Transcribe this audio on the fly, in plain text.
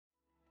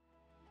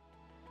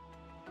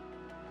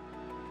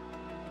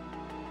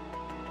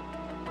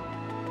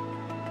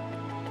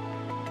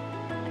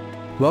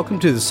Welcome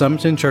to the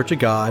Summerton Church of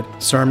God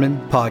Sermon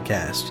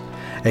Podcast,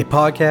 a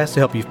podcast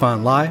to help you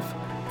find life,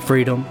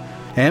 freedom,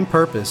 and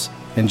purpose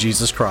in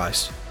Jesus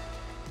Christ.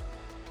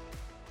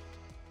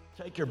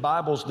 Take your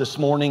Bibles this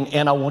morning,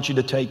 and I want you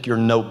to take your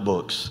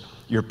notebooks,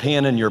 your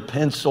pen and your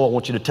pencil. I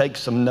want you to take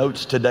some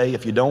notes today.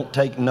 If you don't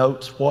take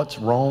notes, what's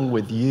wrong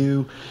with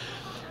you?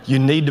 You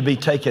need to be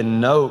taking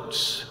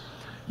notes.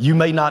 You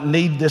may not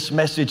need this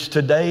message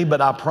today, but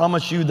I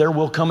promise you there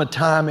will come a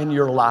time in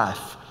your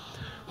life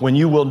when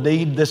you will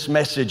need this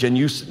message and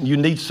you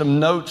need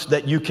some notes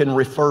that you can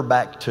refer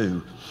back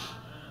to.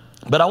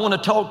 But I want to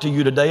talk to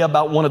you today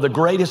about one of the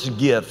greatest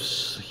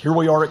gifts. Here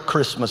we are at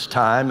Christmas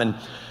time, and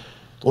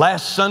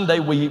last Sunday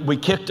we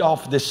kicked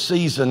off this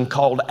season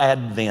called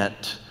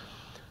Advent.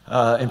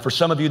 And for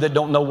some of you that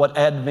don't know what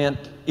Advent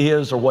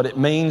is or what it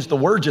means, the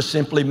word just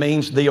simply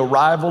means the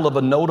arrival of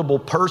a notable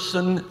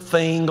person,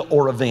 thing,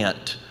 or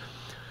event.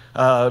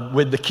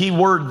 With the key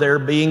word there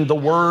being the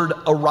word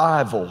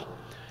arrival.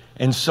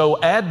 And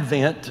so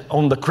Advent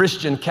on the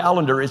Christian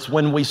calendar is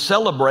when we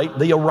celebrate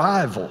the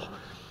arrival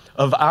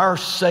of our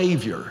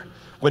Savior,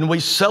 when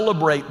we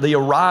celebrate the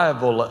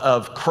arrival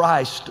of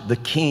Christ the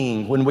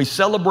King, when we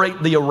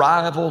celebrate the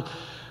arrival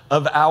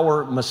of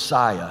our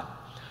Messiah.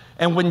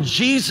 And when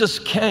Jesus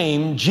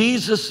came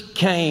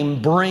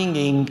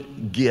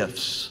bringing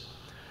gifts.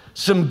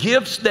 Some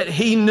gifts that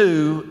he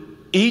knew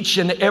each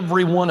and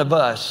every one of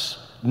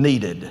us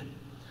needed.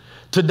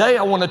 Today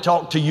I want to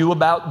talk to you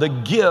about the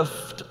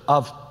gift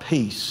of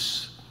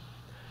peace.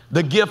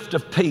 The gift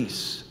of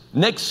peace.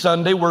 Next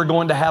Sunday we're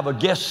going to have a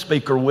guest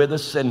speaker with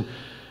us, and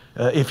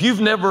if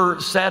you've never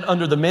sat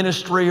under the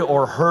ministry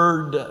or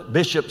heard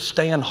Bishop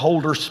Stan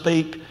Holder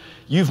speak,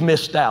 you've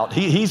missed out.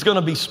 He's going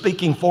to be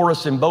speaking for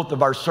us in both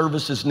of our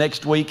services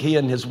next week. He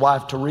and his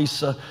wife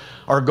Teresa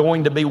are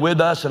going to be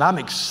with us, and I'm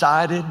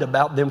excited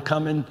about them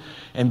coming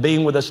and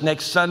being with us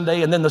next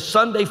Sunday. And then the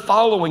Sunday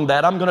following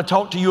that, I'm going to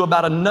talk to you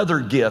about another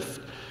gift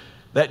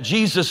that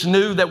Jesus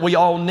knew that we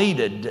all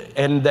needed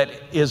and that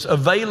is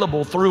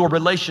available through a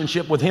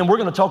relationship with him. We're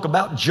going to talk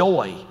about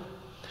joy.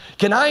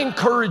 Can I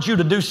encourage you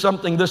to do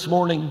something this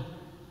morning?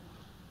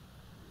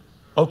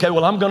 Okay,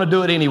 well, I'm going to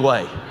do it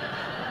anyway.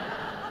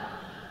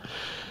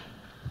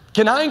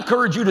 Can I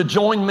encourage you to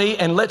join me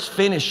and let's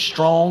finish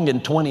strong in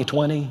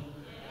 2020?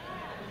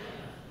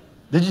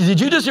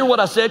 Did you just hear what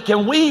I said?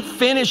 Can we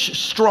finish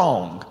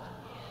strong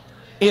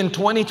in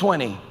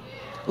 2020?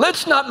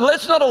 Let's not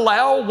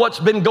allow what's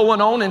been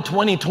going on in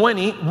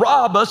 2020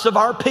 rob us of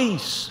our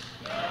peace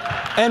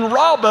and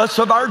rob us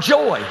of our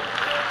joy.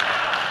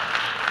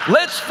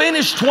 Let's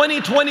finish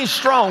 2020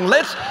 strong.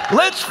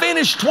 Let's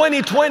finish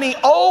 2020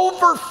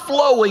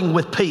 overflowing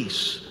with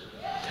peace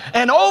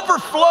and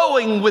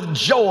overflowing with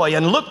joy,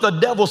 and look the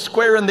devil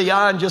square in the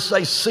eye and just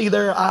say, "See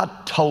there, I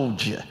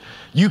told you.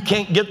 You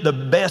can't get the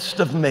best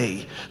of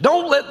me."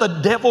 Don't let the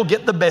devil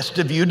get the best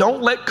of you.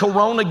 Don't let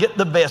Corona get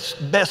the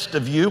best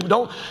of you.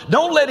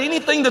 Don't let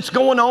anything that's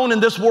going on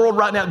in this world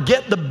right now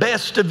get the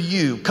best of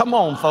you. Come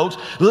on, folks.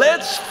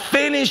 Let's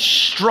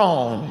finish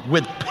strong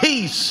with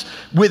peace,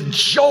 with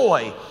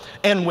joy,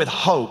 and with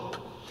hope.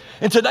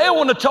 And today I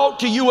want to talk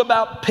to you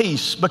about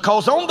peace,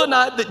 because on the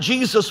night that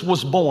Jesus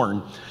was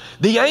born,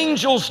 the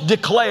angels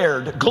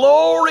declared,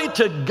 "Glory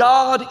to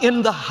God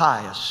in the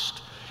highest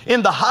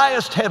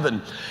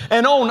heaven,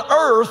 and on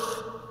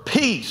earth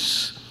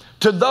peace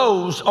to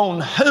those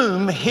on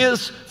whom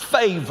his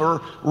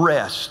favor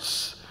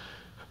rests."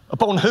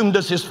 Upon whom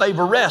does his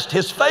favor rest?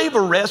 His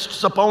favor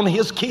rests upon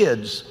his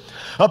kids,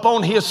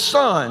 upon his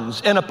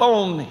sons, and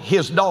upon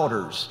his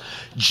daughters.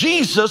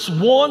 Jesus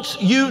wants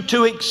you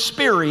to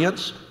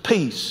experience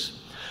peace.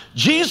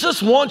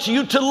 Jesus wants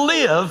you to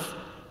live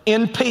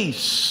in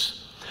peace.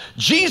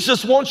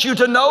 Jesus wants you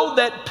to know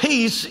that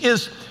peace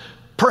is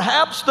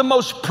perhaps the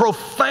most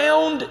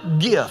profound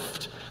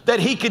gift that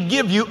he could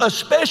give you,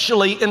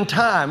 especially in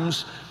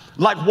times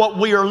like what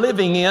we are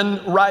living in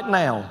right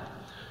now.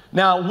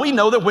 Now, we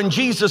know that when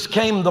Jesus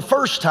came the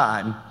first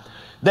time,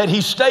 that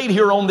he stayed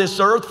here on this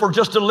earth for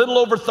just a little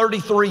over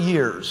 33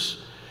 years.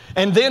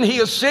 And then he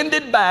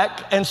ascended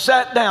back and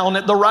sat down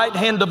at the right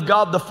hand of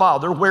God the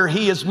Father, where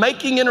he is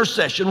making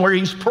intercession, where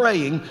he's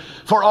praying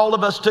for all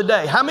of us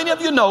today. How many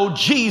of you know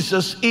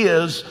Jesus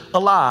is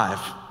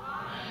alive?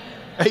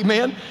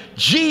 Amen.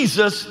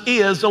 Jesus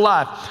is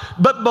alive.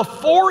 But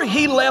before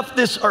he left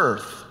this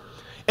earth,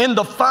 in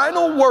the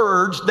final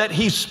words that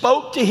he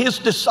spoke to his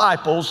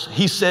disciples,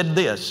 he said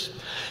this.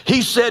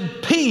 He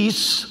said,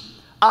 "Peace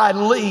I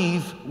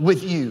leave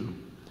with you."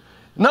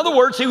 In other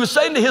words, he was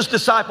saying to his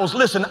disciples,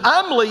 listen,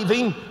 I'm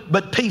leaving,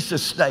 but peace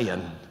is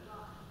staying.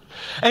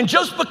 And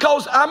just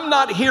because I'm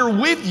not here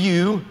with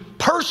you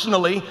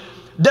personally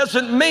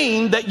doesn't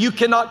mean that you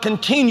cannot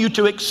continue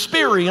to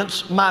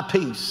experience my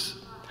peace.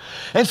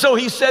 And so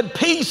he said,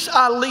 "Peace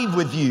I leave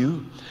with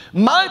you,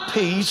 my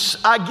peace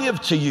I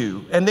give to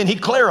you." And then he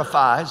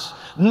clarifies,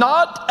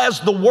 "Not as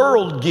the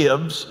world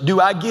gives, do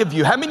I give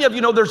you." How many of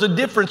you know there's a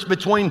difference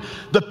between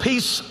the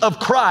peace of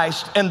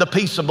Christ and the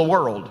peace of the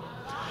world?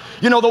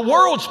 You know, the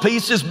world's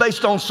peace is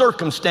based on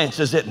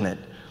circumstances, isn't it?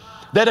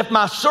 That if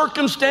my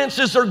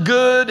circumstances are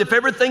good, if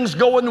everything's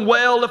going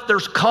well, if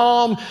there's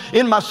calm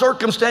in my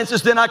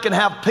circumstances, then I can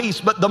have peace.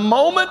 But the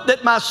moment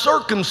that my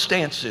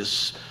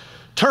circumstances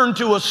turn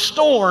to a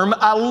storm,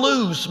 I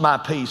lose my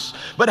peace.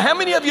 But how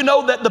many of you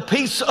know that the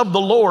peace of the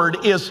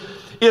Lord is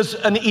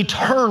an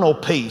eternal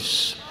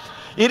peace?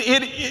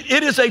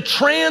 It is a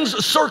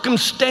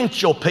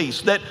trans-circumstantial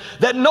peace that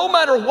no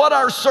matter what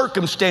our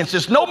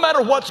circumstances, no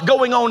matter what's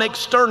going on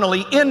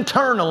externally,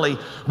 internally,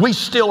 we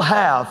still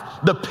have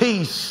the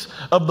peace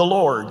of the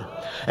Lord.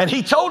 And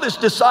he told his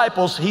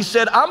disciples, he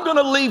said, I'm going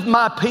to leave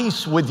my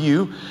peace with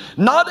you,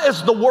 not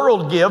as the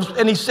world gives.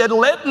 And he said,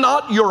 let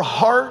not your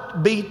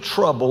heart be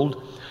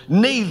troubled,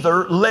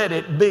 neither let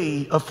it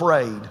be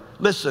afraid.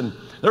 Listen,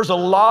 there's a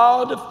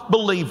lot of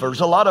believers,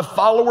 a lot of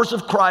followers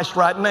of Christ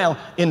right now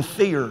in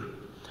fear.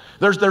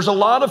 There's a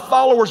lot of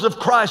followers of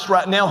Christ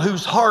right now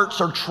whose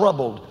hearts are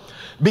troubled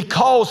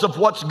because of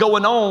what's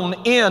going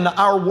on in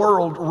our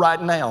world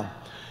right now.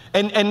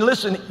 And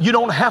listen, you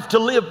don't have to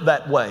live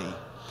that way.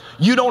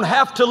 You don't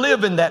have to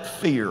live in that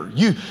fear.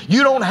 You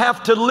don't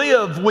have to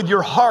live with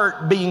your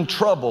heart being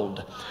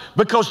troubled,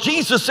 because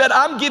Jesus said,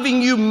 I'm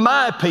giving you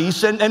my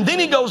peace. And then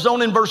he goes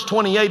on in verse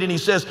 28 and he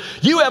says,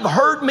 you have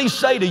heard me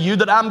say to you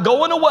that I'm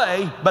going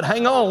away, but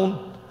hang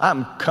on,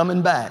 I'm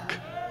coming back.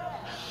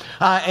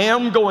 I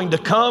am going to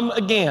come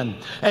again.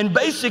 And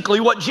basically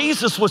what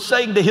Jesus was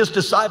saying to his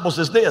disciples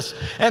is this,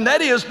 and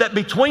that is that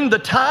between the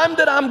time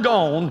that I'm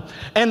gone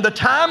and the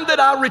time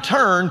that I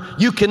return,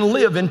 you can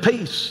live in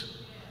peace.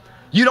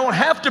 You don't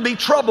have to be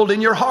troubled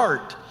in your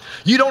heart.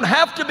 You don't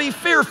have to be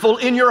fearful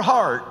in your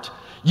heart.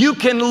 You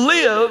can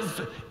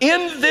live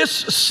in this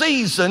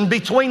season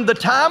between the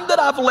time that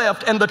I've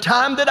left and the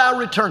time that I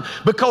return,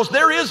 because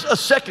there is a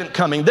second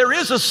coming. There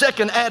is a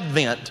second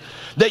advent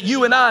that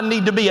you and I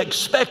need to be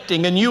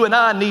expecting and you and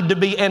I need to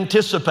be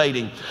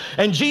anticipating.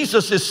 And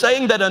Jesus is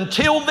saying that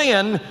until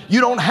then, you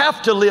don't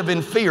have to live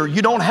in fear.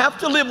 You don't have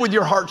to live with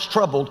your hearts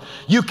troubled.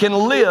 You can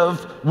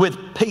live with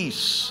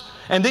peace.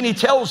 And then he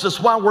tells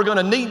us why we're going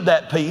to need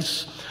that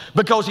peace,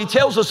 because he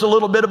tells us a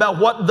little bit about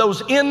what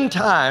those end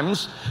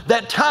times,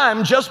 that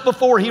time just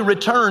before he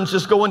returns,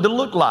 is going to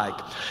look like.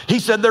 He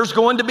said there's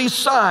going to be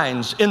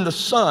signs in the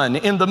sun,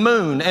 in the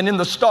moon, and in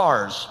the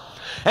stars.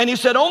 And he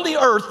said on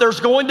the earth there's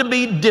going to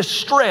be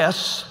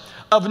distress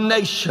of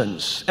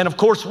nations. And of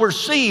course we're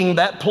seeing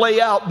that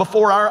play out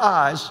before our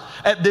eyes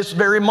at this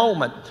very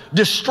moment.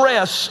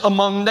 Distress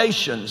among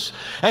nations.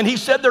 And he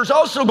said there's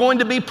also going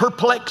to be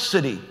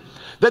perplexity.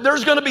 That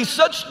there's going to be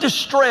such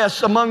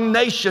distress among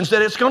nations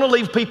that it's going to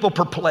leave people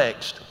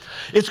perplexed.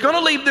 It's going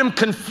to leave them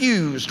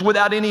confused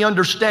without any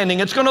understanding.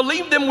 It's going to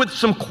leave them with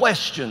some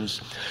questions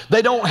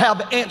they don't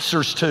have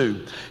answers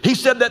to. He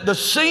said that the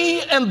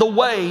sea and the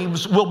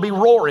waves will be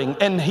roaring,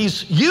 and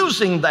he's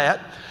using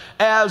that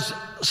as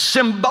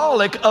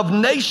symbolic of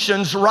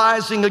nations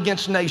rising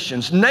against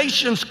nations,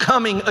 nations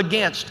coming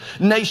against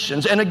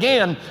nations. And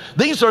again,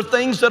 these are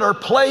things that are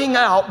playing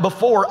out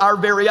before our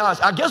very eyes.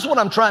 I guess what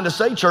I'm trying to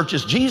say, church,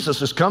 is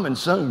Jesus is coming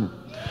soon.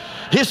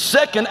 His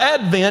second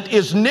advent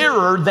is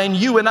nearer than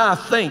you and I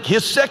think.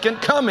 His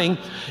second coming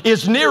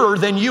is nearer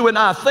than you and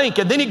I think.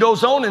 And then he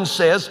goes on and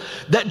says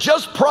that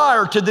just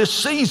prior to this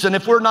season,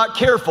 if we're not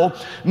careful,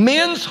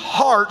 men's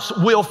hearts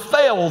will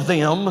fail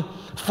them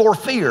for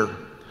fear.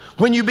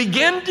 When you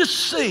begin to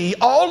see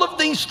all of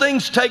these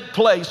things take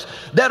place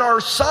that are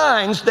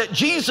signs that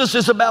Jesus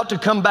is about to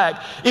come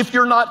back, if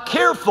you're not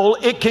careful,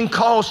 it can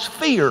cause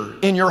fear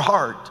in your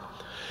heart.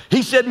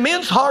 He said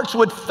men's hearts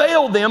would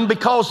fail them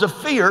because of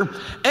fear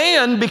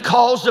and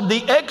because of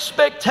the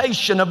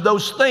expectation of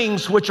those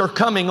things which are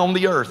coming on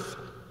the earth.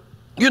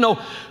 You know,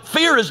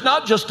 fear is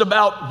not just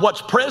about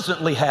what's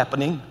presently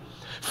happening.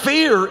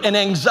 Fear and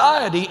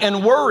anxiety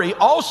and worry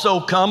also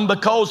come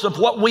because of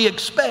what we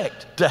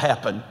expect to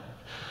happen.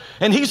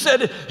 And he said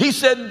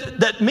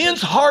that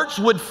men's hearts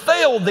would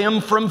fail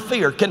them from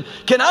fear. Can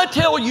I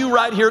tell you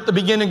right here at the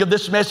beginning of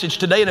this message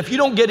today, and if you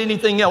don't get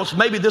anything else,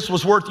 maybe this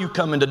was worth you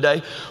coming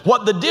today,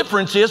 what the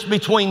difference is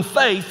between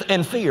faith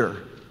and fear.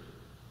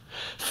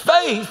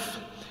 Faith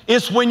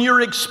is when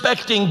you're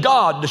expecting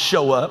God to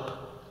show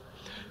up.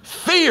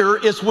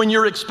 Fear is when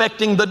you're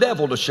expecting the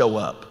devil to show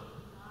up.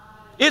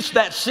 It's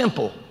that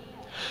simple.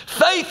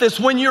 Faith is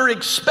when you're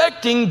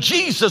expecting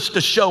Jesus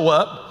to show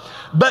up,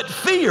 but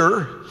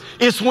fear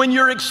is when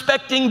you're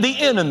expecting the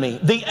enemy,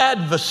 the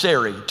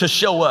adversary, to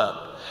show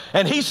up.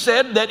 And he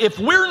said that if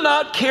we're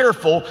not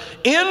careful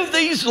in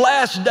these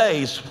last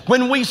days,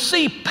 when we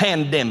see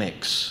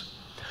pandemics,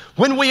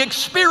 when we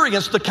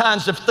experience the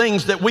kinds of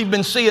things that we've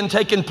been seeing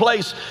taking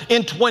place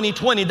in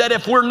 2020, that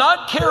if we're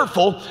not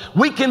careful,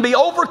 we can be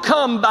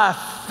overcome by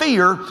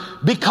fear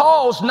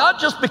because, not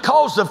just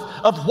because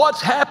of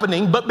what's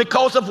happening, but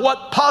because of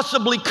what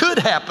possibly could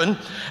happen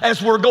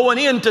as we're going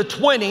into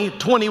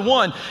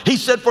 2021. He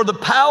said, for the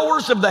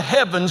powers of the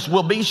heavens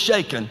will be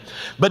shaken.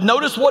 But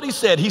notice what he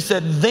said. He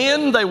said,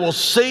 then they will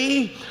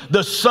see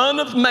the Son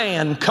of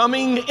Man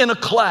coming in a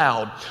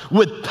cloud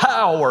with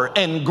power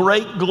and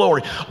great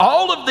glory.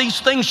 All of these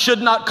things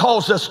should not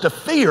cause us to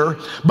fear,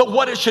 but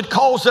what it should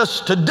cause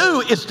us to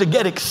do is to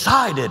get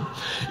excited,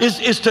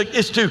 is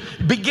to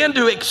begin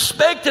to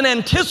expect and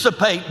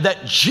anticipate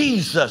that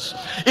Jesus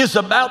is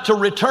about to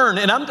return.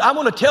 And I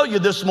want to tell you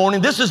this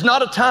morning, this is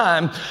not a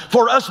time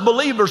for us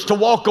believers to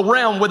walk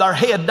around with our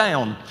head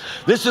down.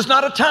 This is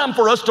not a time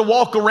for us to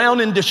walk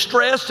around in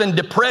distress and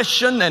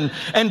depression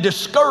and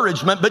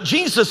discouragement. But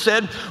Jesus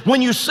said,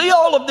 when you see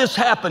all of this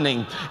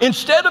happening,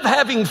 instead of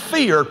having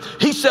fear,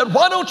 he said,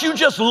 why don't you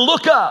just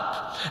look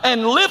up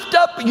and lift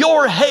up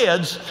your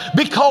heads,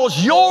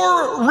 because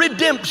your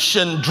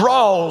redemption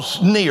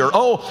draws near.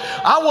 Oh,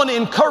 I want to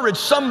encourage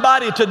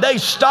somebody today,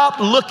 stop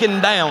looking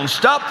down.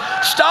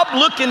 Stop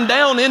looking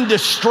down in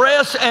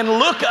distress and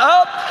look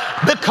up,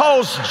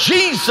 because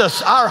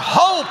Jesus, our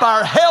hope,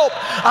 our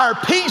help, our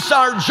peace,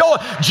 our joy,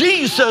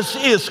 Jesus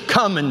is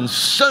coming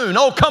soon.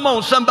 Oh, come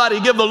on, somebody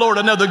give the Lord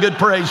another good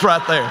praise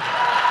right there.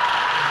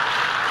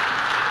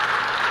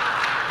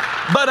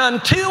 But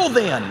until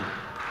then,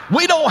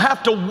 we don't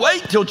have to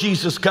wait till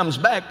Jesus comes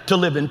back to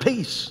live in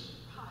peace.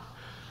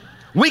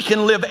 We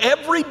can live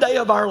every day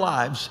of our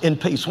lives in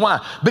peace.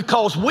 Why?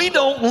 Because we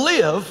don't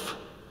live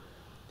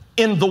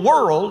in the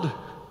world.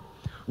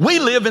 We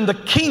live in the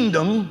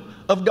kingdom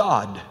of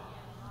God.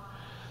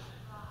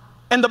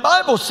 And the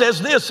Bible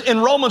says this in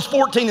Romans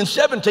 14 and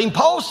 17.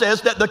 Paul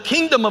says that the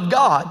kingdom of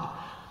God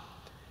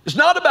is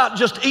not about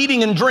just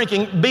eating and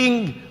drinking,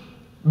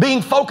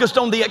 being focused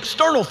on the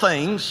external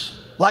things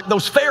like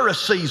those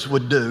Pharisees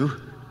would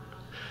do.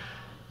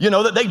 You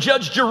know, that they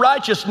judged your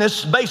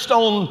righteousness based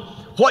on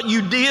what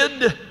you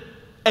did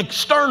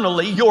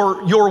externally,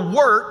 your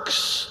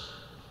works.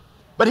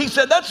 But he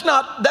said that's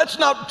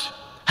not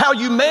how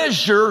you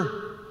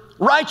measure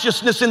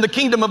righteousness in the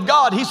kingdom of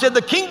God. He said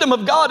the kingdom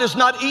of God is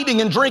not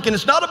eating and drinking.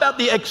 It's not about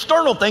the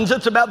external things.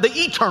 It's about the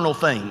eternal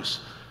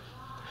things.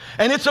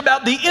 And it's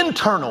about the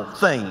internal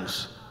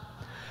things.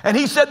 And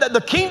he said that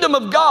the kingdom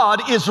of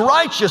God is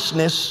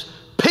righteousness,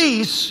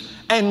 peace,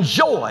 and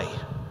joy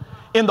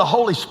in the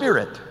Holy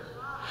Spirit.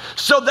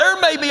 So there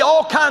may be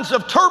all kinds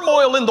of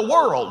turmoil in the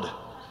world,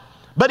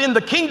 but in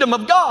the kingdom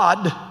of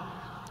God,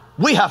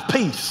 we have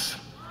peace.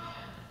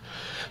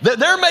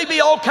 There may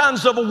be all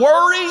kinds of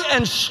worry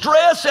and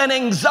stress and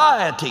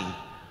anxiety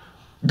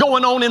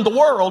going on in the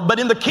world, but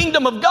in the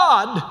kingdom of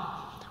God,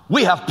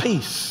 we have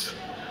peace.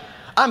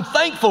 I'm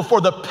thankful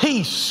for the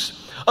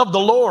peace of the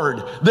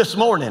Lord this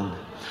morning.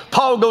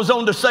 Paul goes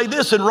on to say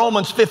this in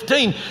Romans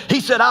 15.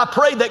 He said, I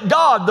pray that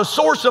God, the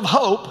source of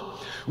hope,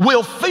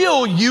 will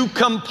fill you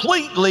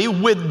completely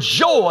with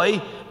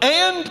joy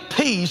and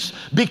peace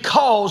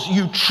because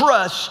you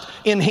trust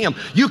in Him.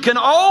 You can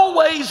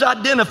always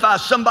identify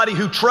somebody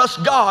who trusts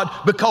God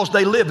because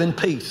they live in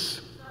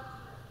peace.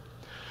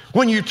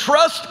 When you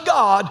trust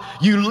God,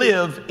 you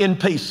live in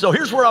peace. So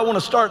here's where I want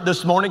to start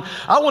this morning.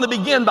 I want to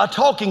begin by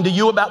talking to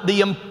you about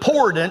the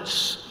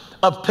importance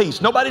of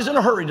peace. Nobody's in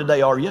a hurry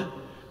today, are you?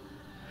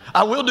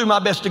 I will do my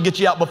best to get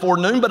you out before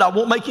noon, but I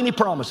won't make any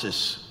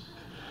promises.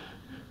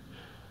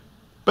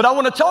 But I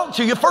want to talk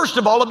to you, first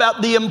of all,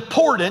 about the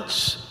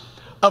importance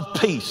of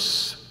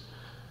peace.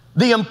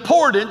 The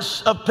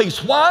importance of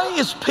peace. Why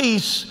is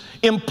peace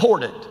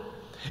important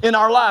in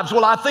our lives?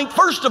 Well, I think,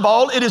 first of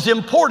all, it is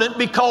important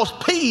because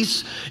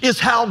peace is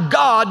how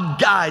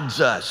God guides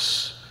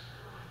us.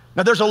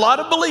 Now, there's a lot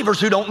of believers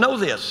who don't know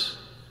this.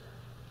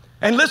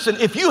 And listen,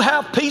 if you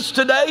have peace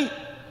today,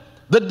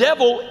 the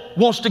devil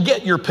wants to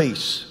get your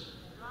peace.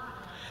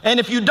 And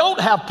if you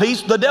don't have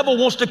peace, the devil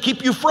wants to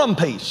keep you from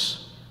peace.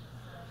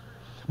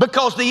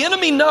 Because the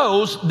enemy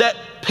knows that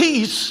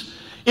peace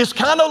is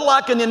kind of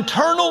like an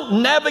internal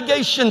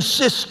navigation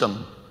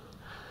system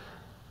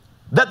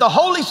that the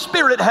Holy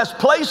Spirit has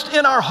placed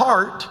in our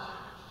heart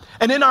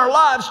and in our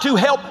lives to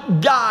help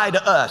guide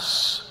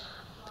us.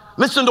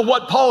 Listen to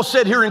what Paul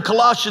said here in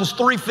Colossians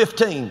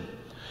 3:15.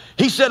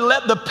 He said,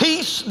 let the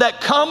peace that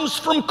comes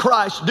from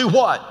Christ do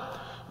what?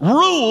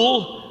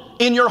 Rule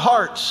in your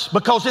hearts.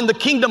 Because in the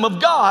kingdom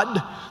of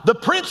God, the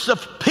Prince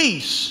of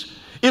Peace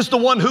is the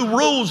one who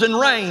rules and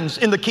reigns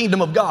in the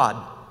kingdom of God.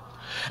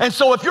 And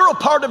so if you're a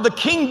part of the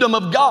kingdom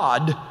of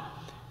God,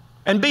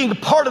 and being a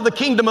part of the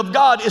kingdom of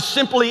God is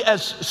simply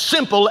as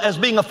simple as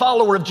being a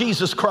follower of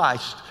Jesus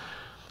Christ,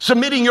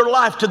 submitting your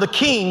life to the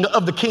King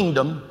of the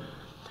kingdom.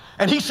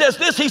 And he says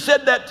this, he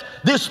said that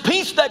this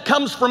peace that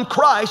comes from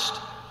Christ,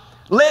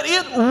 let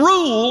it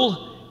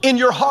rule in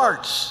your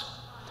hearts.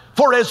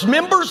 For as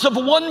members of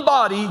one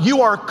body,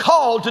 you are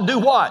called to do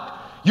what?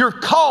 You're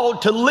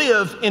called to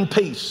live in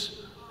peace.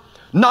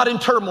 Not in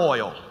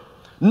turmoil,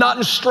 not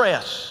in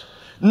stress,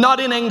 not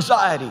in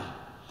anxiety,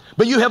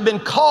 but you have been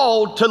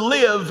called to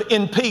live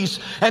in peace.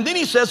 And then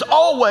he says,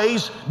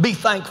 always be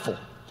thankful.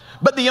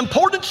 But the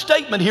important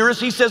statement here is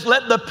he says,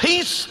 let the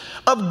peace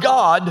of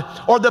God,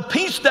 or the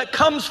peace that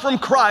comes from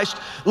Christ,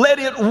 let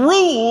it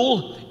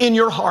rule in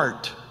your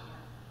heart.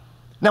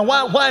 Now,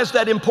 why is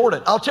that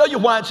important? I'll tell you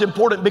why it's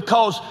important,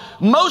 because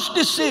most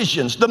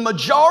decisions, the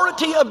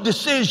majority of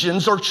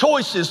decisions or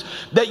choices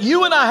that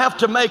you and I have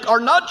to make are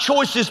not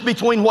choices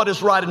between what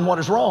is right and what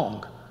is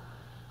wrong.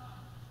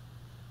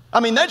 I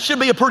mean, that should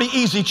be a pretty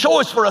easy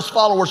choice for us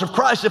followers of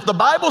Christ. If the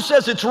Bible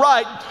says it's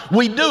right,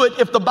 we do it.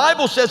 If the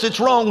Bible says it's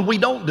wrong, we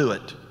don't do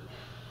it.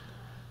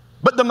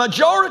 But the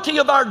majority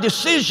of our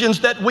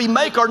decisions that we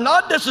make are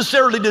not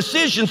necessarily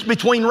decisions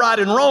between right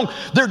and wrong.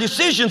 They're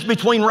decisions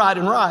between right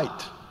and right.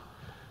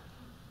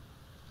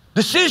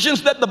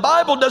 Decisions that the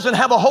Bible doesn't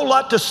have a whole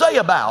lot to say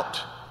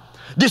about.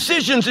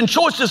 Decisions and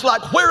choices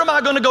like, where am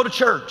I going to go to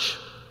church?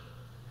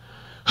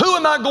 Who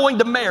am I going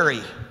to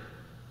marry?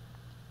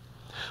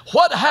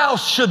 What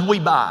house should we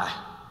buy?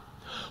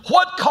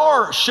 What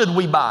car should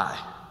we buy?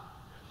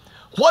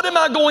 What am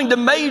I going to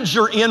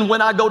major in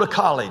when I go to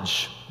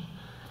college?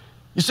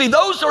 You see,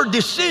 those are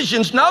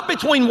decisions not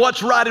between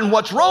what's right and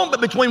what's wrong,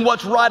 but between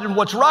what's right and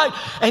what's right.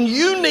 And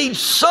you need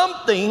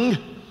something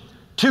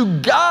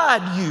to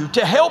guide you,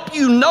 to help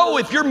you know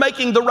if you're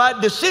making the right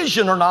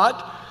decision or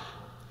not.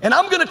 And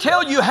I'm going to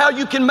tell you how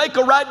you can make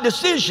a right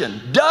decision.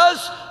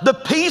 Does the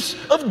peace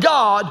of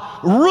God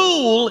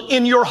rule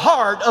in your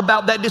heart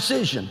about that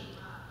decision?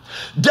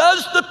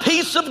 Does the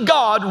peace of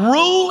God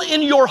rule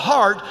in your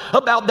heart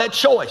about that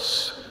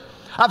choice?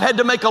 I've had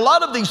to make a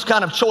lot of these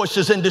kind of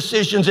choices and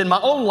decisions in my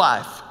own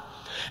life.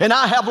 And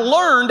I have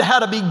learned how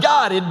to be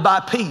guided by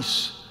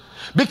peace.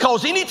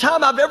 Because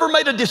anytime I've ever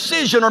made a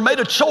decision or made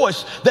a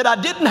choice that I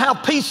didn't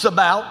have peace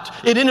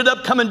about, it ended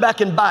up coming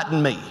back and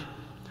biting me.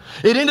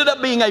 It ended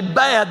up being a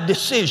bad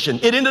decision.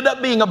 It ended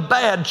up being a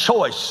bad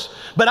choice.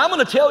 But I'm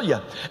going to tell you,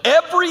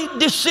 every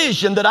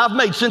decision that I've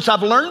made since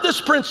I've learned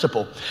this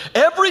principle,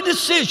 every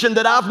decision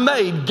that I've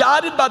made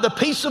guided by the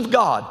peace of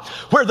God,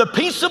 where the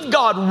peace of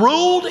God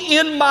ruled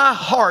in my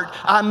heart,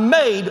 I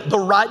made the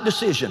right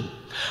decision.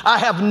 I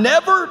have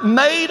never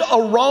made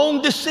a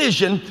wrong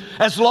decision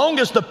as long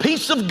as the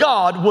peace of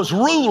God was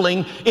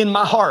ruling in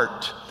my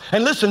heart.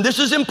 And listen, this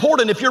is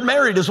important if you're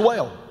married as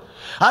well.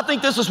 I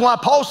think this is why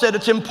Paul said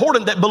it's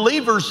important that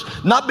believers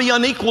not be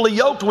unequally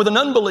yoked with an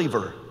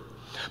unbeliever.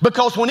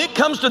 Because when it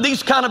comes to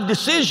these kind of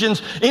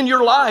decisions in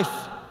your life,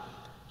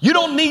 you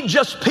don't need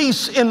just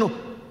peace in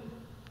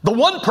the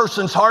one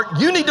person's heart.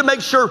 You need to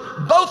make sure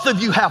both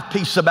of you have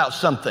peace about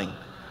something.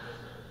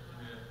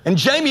 And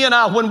Jamie and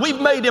I, when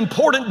we've made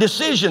important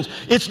decisions,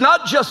 it's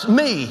not just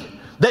me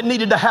that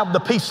needed to have the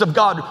peace of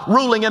God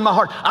ruling in my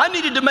heart. I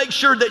needed to make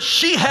sure that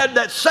she had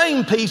that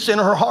same peace in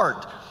her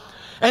heart.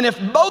 And if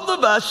both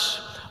of us,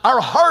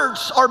 our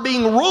hearts are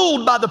being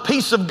ruled by the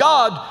peace of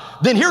God,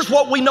 then here's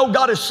what we know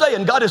God is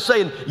saying. God is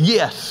saying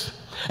yes.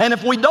 And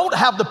if we don't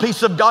have the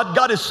peace of God,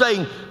 God is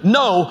saying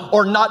no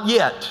or not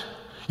yet.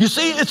 You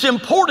see, it's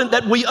important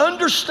that we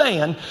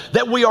understand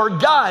that we are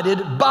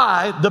guided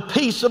by the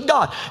peace of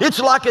God. It's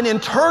like an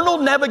internal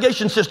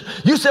navigation system.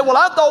 You say, well,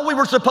 I thought we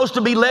were supposed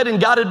to be led and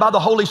guided by the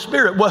Holy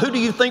Spirit. Well, who do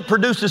you think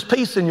produces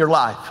peace in your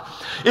life?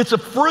 It's a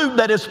fruit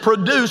that is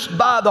produced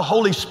by the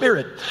Holy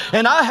Spirit.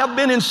 And I have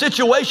been in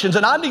situations,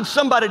 and I need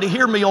somebody to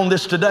hear me on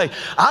this today.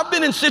 I've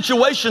been in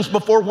situations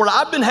before where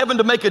I've been having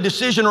to make a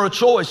decision or a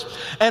choice,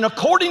 and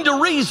according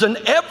to reason,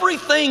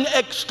 everything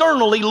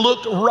externally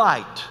looked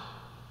right.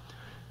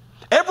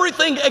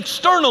 Everything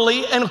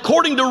externally and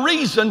according to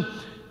reason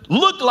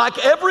looked like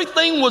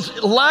everything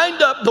was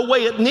lined up the way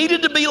it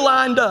needed to be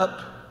lined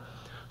up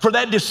for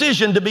that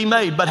decision to be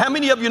made. But how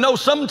many of you know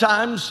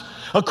sometimes,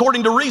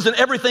 according to reason,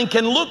 everything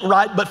can look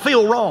right but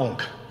feel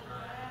wrong?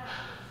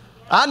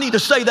 I need to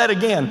say that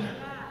again.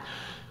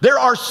 There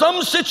are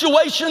some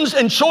situations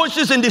and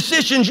choices and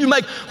decisions you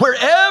make where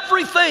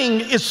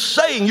everything is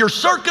saying, your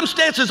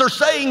circumstances are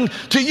saying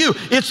to you,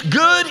 it's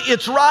good,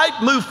 it's right,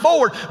 move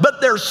forward. But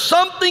there's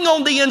something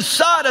on the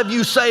inside of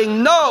you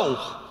saying,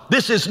 no,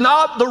 this is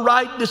not the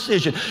right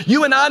decision.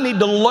 You and I need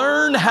to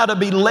learn how to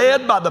be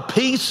led by the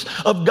peace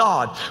of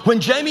God. When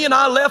Jamie and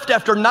I left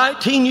after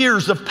 19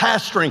 years of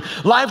pastoring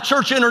Life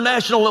Church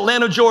International,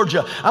 Atlanta,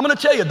 Georgia, I'm going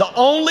to tell you, the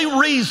only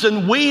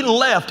reason we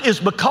left is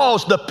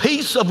because the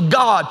peace of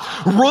God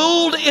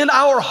ruled in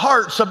our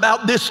hearts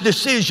about this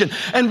decision.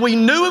 And we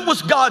knew it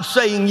was God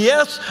saying,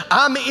 yes,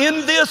 I'm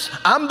in this.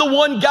 I'm the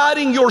one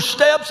guiding your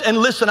steps. And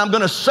listen, I'm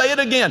going to say it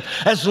again.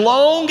 As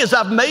long as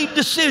I've made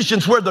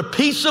decisions where the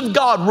peace of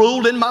God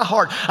ruled in my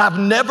heart, I've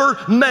never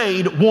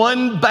made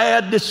one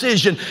bad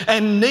decision,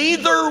 and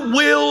neither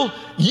will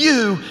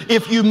you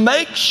if you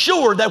make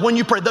sure that when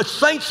you pray. The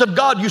saints of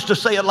God used to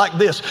say it like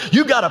this: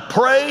 you got to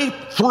pray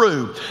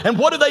through. And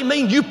what do they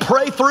mean? You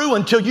pray through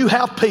until you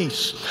have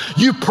peace.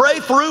 You pray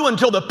through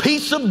until the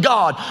peace of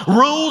God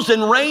rules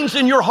and reigns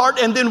in your heart,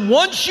 and then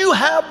once you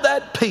have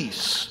that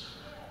peace,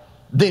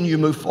 then you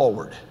move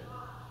forward.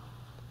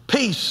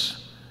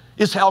 Peace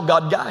is how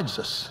God guides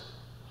us.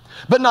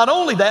 But not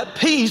only that,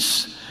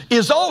 peace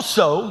is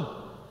also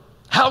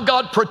how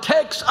God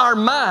protects our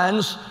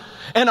minds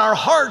and our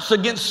hearts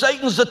against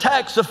Satan's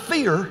attacks of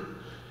fear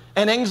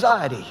and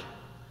anxiety.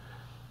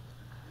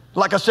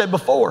 Like I said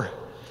before,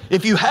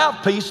 if you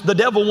have peace, the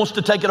devil wants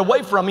to take it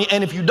away from you,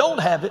 and if you don't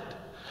have it,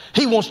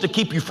 he wants to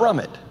keep you from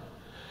it.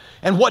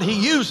 And what he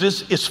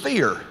uses is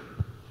fear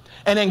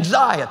and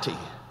anxiety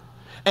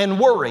and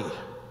worry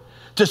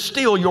to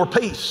steal your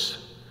peace.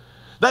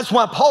 That's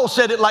why Paul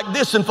said it like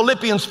this in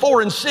Philippians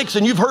 4:6,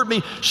 and you've heard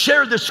me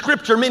share this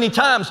scripture many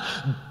times.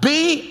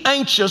 Be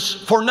anxious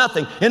for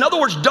nothing. In other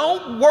words,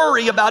 don't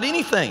worry about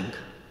anything.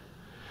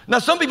 Now,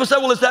 some people say,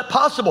 well, is that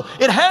possible?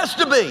 It has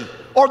to be,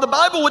 or the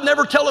Bible would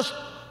never tell us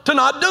to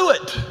not do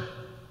it.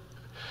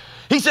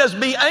 He says,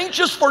 be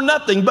anxious for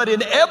nothing, but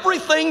in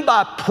everything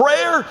by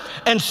prayer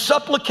and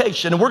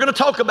supplication. And we're going to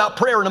talk about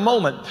prayer in a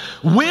moment.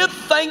 With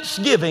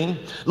thanksgiving,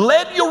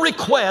 let your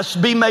requests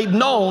be made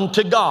known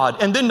to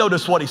God. And then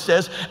notice what he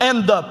says,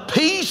 and the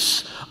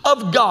peace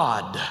of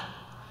God.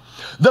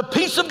 The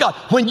peace of God.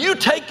 When you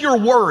take your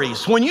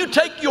worries, when you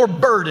take your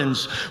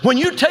burdens, when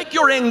you take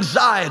your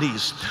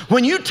anxieties,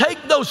 when you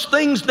take those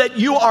things that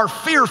you are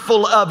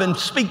fearful of and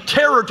speak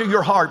terror to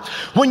your heart,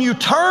 when you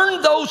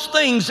turn those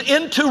things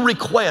into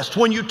requests,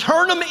 when you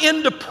turn them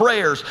into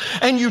prayers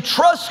and you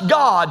trust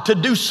God to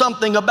do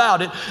something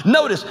about it,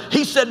 notice,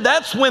 he said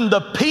that's when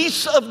the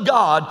peace of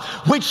God,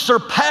 which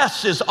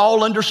surpasses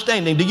all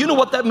understanding. Do you know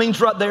what that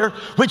means right there?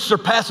 Which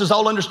surpasses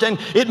all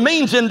understanding. It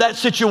means in that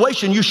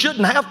situation you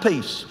shouldn't have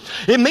peace.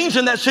 It means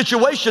in that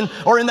situation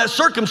or in that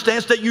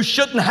circumstance that you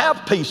shouldn't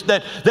have peace,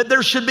 that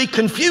there should be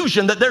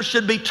confusion, that there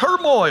should be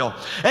turmoil.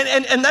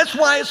 And that's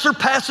why it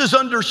surpasses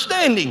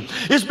understanding,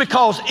 is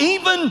because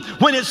even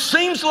when it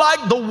seems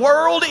like the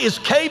world is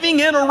caving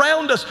in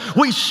around us,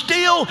 we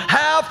still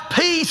have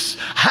peace.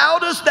 How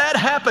does that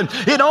happen?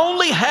 It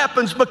only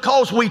happens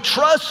because we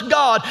trust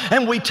God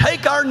and we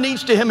take our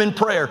needs to him in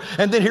prayer.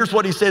 And then here's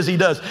what he says he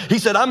does. He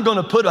said, I'm going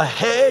to put a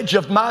hedge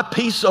of my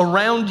peace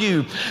around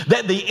you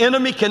that the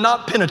enemy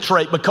cannot penetrate,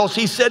 because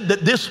he said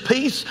that this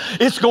peace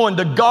is going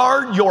to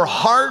guard your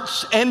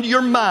hearts and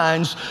your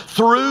minds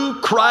through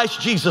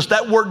Christ Jesus.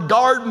 That word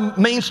guard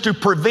means to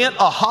prevent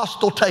a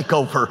hostile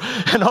takeover.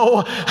 And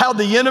oh, how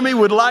the enemy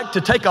would like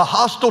to take a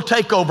hostile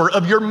takeover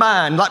of your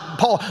mind, like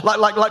Paul,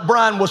 like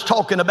Brian was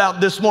talking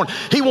about this morning.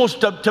 He wants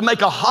to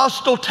make a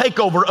hostile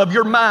takeover of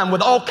your mind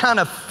with all kind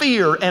of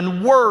fear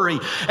and worry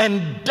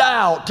and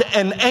doubt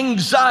and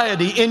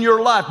anxiety in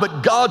your life.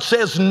 But God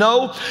says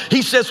no.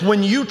 He says,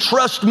 when you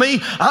trust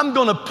me, I'm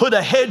going to put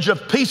a hedge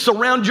of peace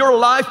around your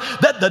life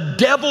that the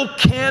devil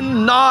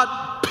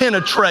cannot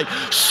penetrate.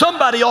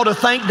 Somebody ought to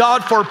thank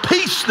God for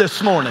peace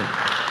this morning.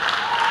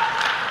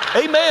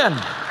 Amen.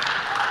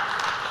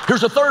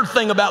 Here's a third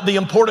thing about the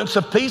importance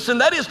of peace, and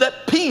that is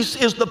that peace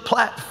is the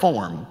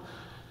platform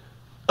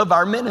of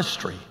our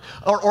ministry,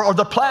 or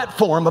the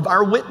platform of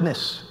our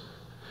witness.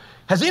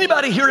 Has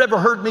anybody here ever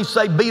heard me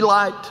say, be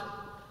light?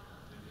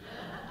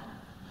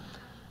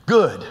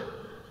 Good.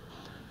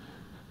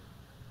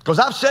 Because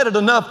I've said it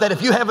enough that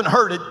if you haven't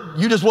heard it,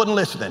 you just wasn't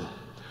listening.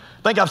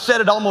 I think I've said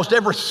it almost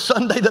every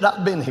Sunday that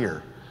I've been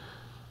here.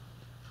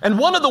 And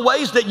one of the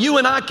ways that you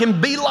and I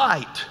can be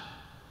light,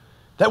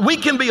 that we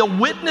can be a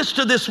witness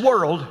to this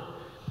world,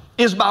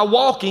 is by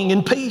walking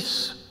in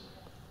peace.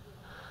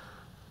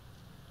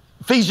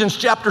 Ephesians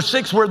chapter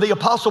 6, where the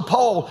Apostle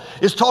Paul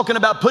is talking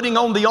about putting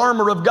on the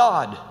armor of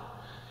God,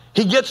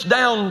 he gets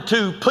down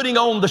to putting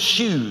on the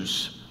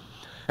shoes.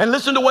 And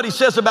listen to what he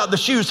says about the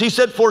shoes. He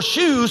said, for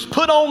shoes,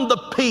 put on the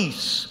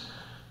peace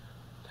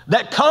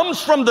that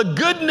comes from the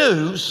good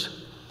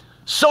news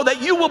so that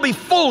you will be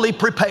fully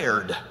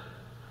prepared.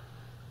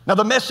 Now,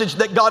 the message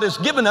that God has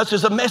given us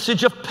is a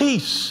message of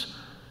peace.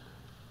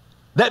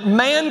 That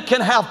man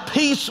can have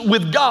peace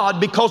with God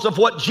because of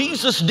what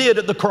Jesus did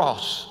at the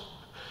cross.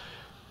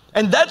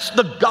 And that's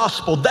the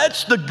gospel.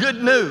 That's the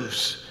good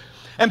news.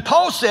 And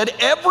Paul said,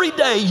 every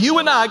day, you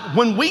and I,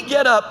 when we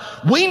get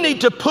up, we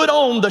need to put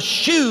on the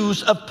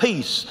shoes of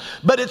peace.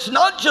 But it's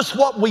not just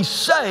what we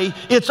say,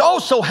 it's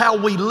also how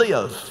we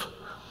live.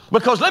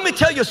 Because let me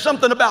tell you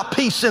something about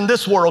peace in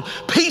this world.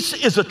 Peace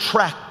is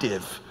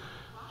attractive.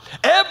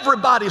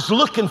 Everybody's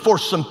looking for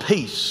some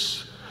peace.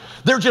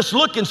 They're just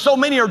looking, so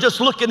many are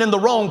just looking in the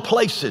wrong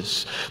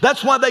places.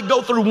 That's why they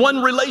go through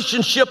one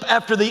relationship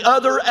after the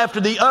other, after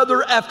the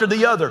other, after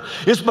the other.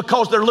 It's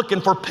because they're looking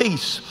for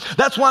peace.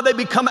 That's why they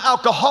become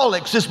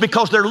alcoholics. It's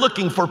because they're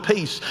looking for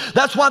peace.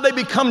 That's why they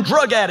become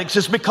drug addicts.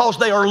 It's because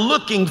they are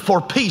looking for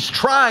peace,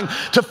 trying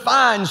to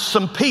find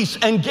some peace.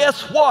 And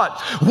guess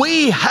what?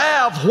 We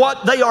have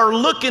what they are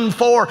looking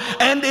for,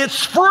 and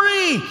it's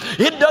free.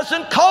 It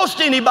doesn't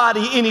cost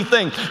anybody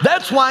anything.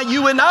 That's why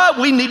you and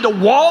I, we need to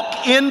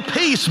walk in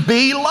peace.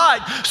 Be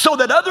light, so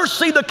that others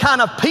see the kind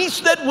of peace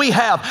that we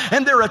have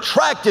and they're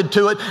attracted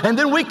to it, and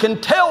then we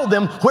can tell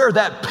them where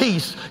that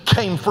peace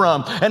came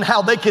from and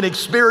how they can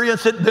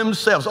experience it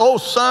themselves. Oh,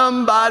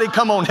 somebody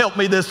come on, help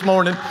me this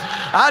morning.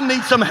 I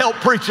need some help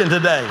preaching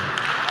today.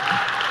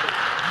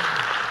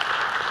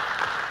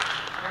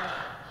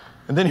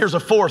 And then here's a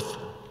fourth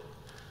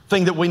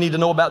thing that we need to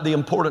know about the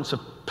importance of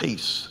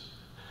peace,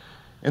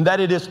 and that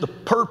it is the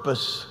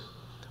purpose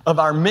of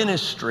our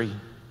ministry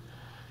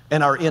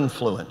and our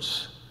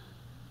influence.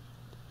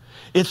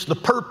 It's the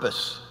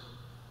purpose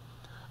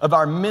of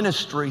our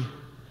ministry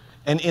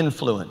and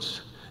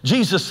influence.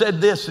 Jesus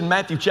said this in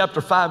Matthew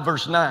chapter 5,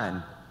 verse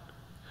 9.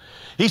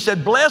 He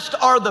said, blessed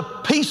are the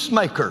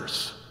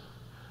peacemakers.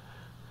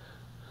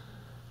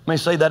 Let me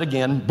say that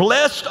again.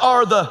 Blessed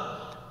are the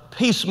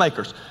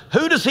peacemakers.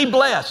 Who does he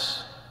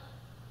bless?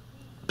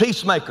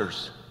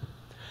 Peacemakers.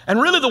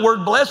 And really the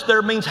word blessed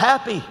there means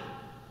happy.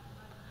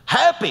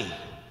 Happy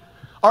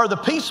are the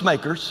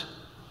peacemakers,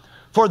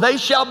 for they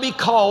shall be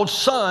called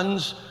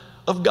sons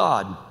of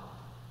God.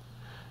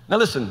 Now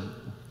listen,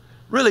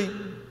 really,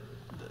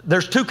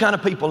 there's two kind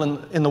of people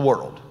in the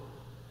world.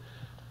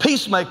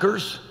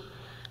 Peacemakers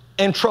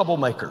and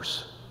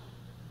troublemakers.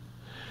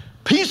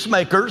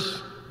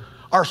 Peacemakers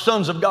are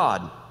sons of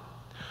God,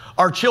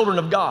 are children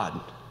of God.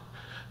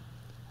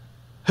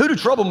 Who do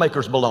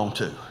troublemakers belong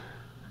to?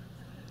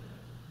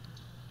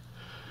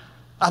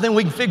 I think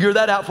we can figure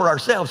that out for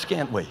ourselves,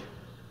 can't we?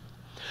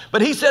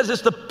 But he says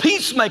it's the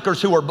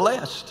peacemakers who are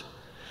blessed.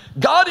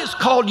 God has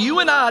called you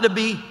and I to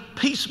be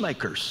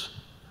peacemakers.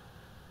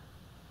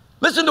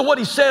 Listen to what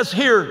he says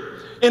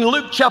here in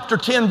Luke chapter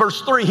 10,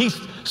 verse 3. He's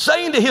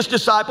saying to his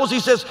disciples, he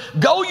says,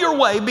 go your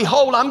way,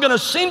 behold, I'm going to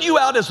send you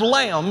out as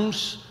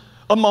lambs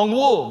among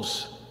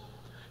wolves.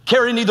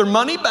 Carry neither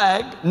money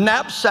bag,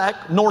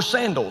 knapsack, nor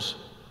sandals.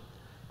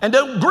 And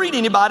don't greet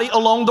anybody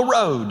along the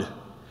road.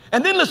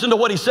 And then listen to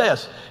what he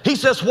says. He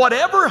says,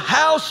 whatever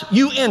house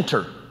you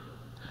enter,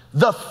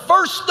 the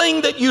first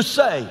thing that you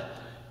say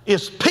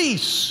is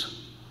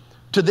peace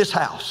to this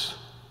house.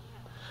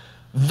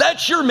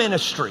 That's your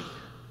ministry.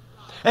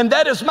 And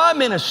that is my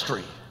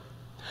ministry.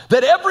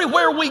 That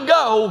everywhere we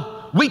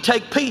go, we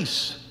take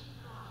peace.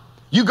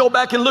 You go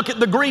back and look at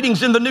the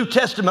greetings in the New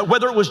Testament,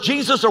 whether it was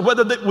Jesus or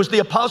whether it was the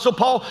Apostle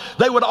Paul,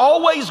 they would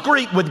always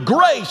greet with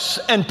grace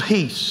and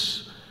peace.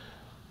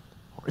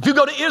 If you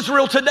go to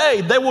Israel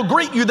today, they will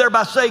greet you there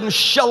by saying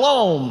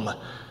shalom,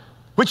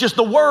 which is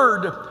the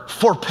word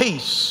for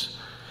peace.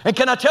 And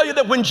can I tell you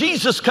that when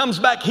Jesus comes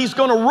back, he's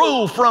going to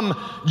rule from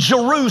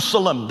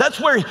Jerusalem. That's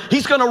where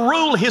he's going to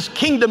rule. His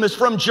kingdom is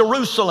from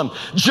Jerusalem.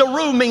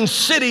 Jeru means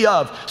city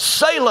of.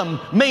 Salem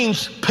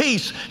means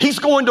peace. He's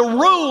going to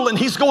rule and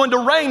he's going to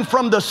reign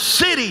from the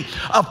city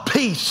of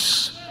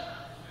peace.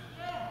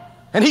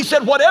 And he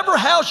said, whatever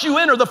house you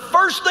enter, the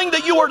first thing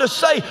that you are to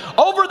say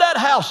over that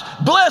house,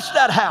 bless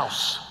that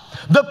house.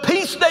 The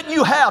peace that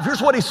you have,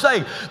 here's what he's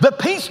saying. The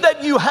peace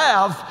that you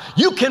have,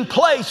 you can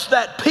place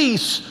that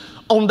peace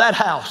on that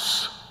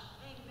house.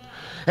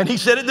 And he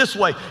said it this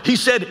way. He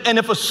said, and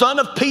if a son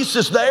of peace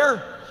is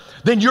there,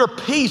 then your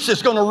peace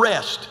is going to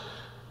rest.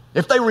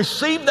 If they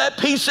receive that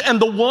peace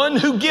and the one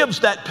who gives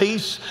that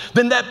peace,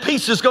 then that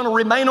peace is going to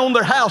remain on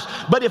their house.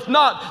 But if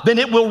not, then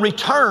it will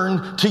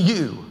return to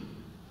you.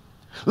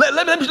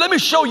 Let me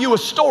show you a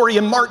story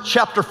in Mark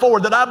chapter 4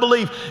 that I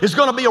believe is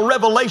going to be a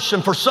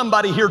revelation for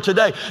somebody here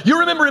today. You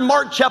remember in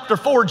Mark chapter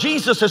 4,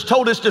 Jesus has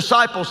told his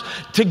disciples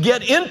to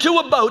get into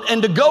a boat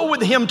and to go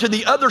with him to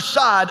the other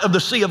side of the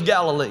Sea of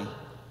Galilee.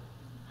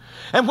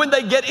 And when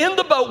they get in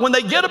the boat, when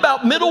they get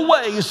about middle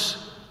ways,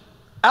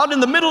 out in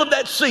the middle of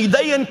that sea,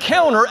 they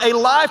encounter a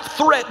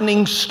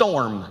life-threatening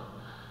storm.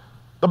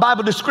 The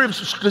Bible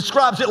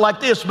describes it like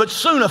this, but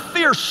soon a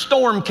fierce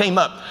storm came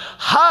up.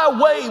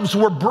 High waves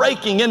were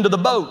breaking into the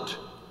boat,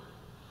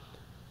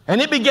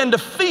 and it began to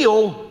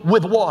fill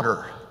with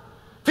water.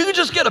 If you could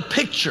just get a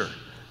picture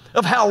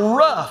of how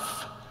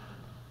rough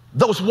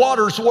those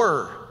waters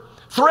were,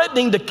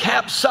 threatening to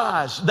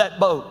capsize that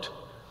boat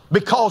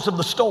because of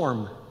the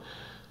storm.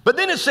 But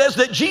then it says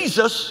that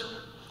Jesus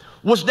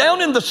was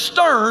down in the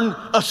stern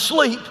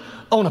asleep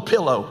on a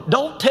pillow.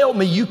 Don't tell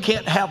me you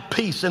can't have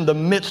peace in the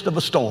midst of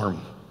a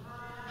storm.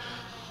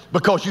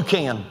 Because you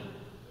can.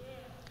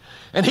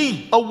 And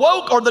he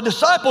awoke, or the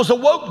disciples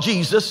awoke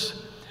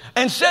Jesus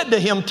and said to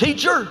him,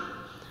 Teacher,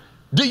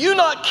 do you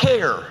not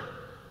care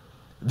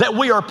that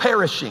we are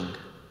perishing?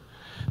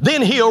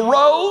 Then he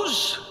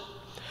arose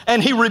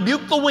and he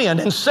rebuked the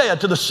wind and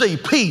said to the sea,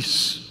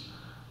 Peace,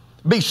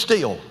 be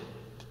still.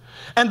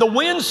 And the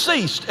wind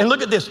ceased, and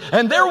look at this,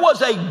 and there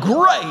was a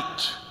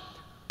great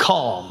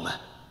calm.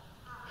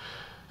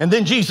 And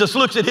then Jesus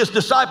looks at his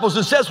disciples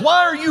and says,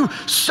 why are you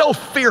so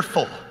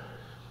fearful?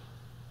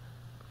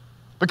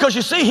 Because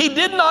you see, he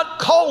did not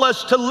call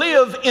us to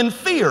live in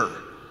fear,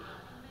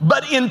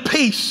 but in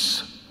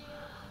peace.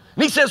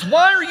 And he says,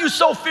 why are you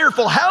so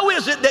fearful? How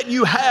is it that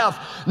you have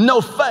no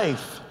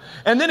faith?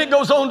 And then it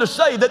goes on to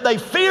say that they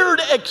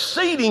feared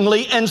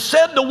exceedingly and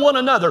said to one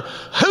another,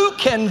 who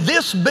can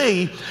this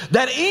be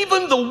that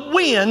even the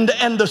wind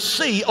and the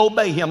sea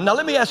obey him? Now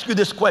let me ask you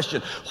this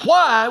question.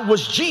 Why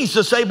was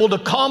Jesus able to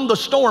calm the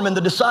storm and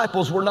the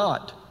disciples were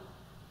not?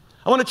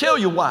 I want to tell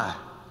you why.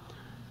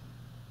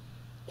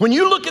 When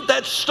you look at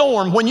that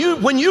storm, when you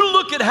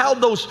look at how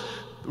those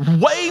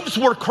waves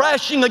were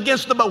crashing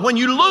against the boat, when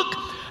you look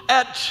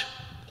at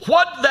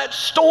what that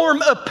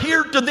storm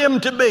appeared to them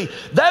to be,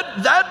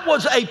 that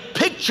was a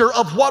picture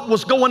of what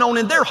was going on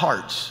in their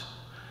hearts.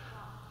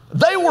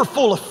 They were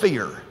full of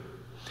fear.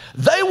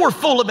 They were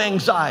full of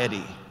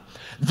anxiety.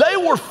 They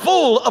were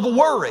full of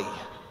worry.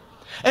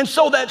 And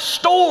so that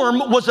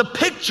storm was a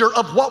picture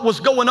of what was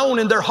going on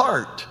in their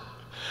heart.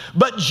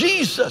 But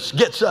Jesus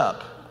gets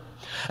up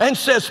and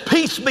says,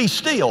 "Peace be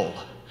still."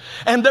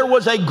 And there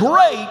was a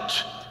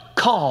great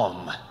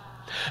calm.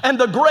 And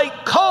the great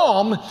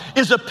calm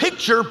is a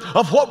picture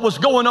of what was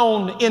going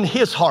on in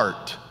his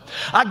heart.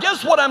 I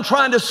guess what I'm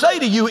trying to say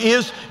to you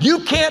is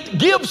you can't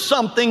give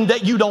something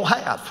that you don't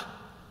have.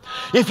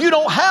 If you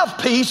don't have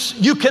peace,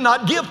 you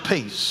cannot give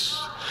peace.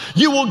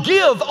 You will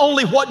give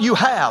only what you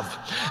have.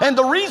 And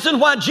the reason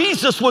why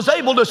Jesus was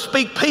able to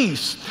speak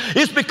peace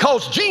is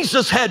because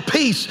Jesus had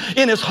peace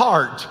in his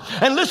heart.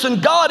 And listen,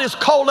 God has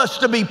called us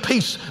to be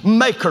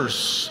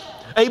peacemakers.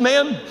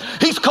 Amen?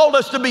 He's called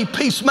us to be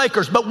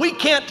peacemakers, but we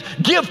can't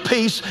give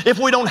peace if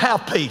we don't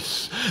have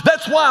peace.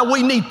 That's why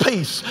we need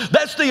peace.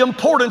 That's the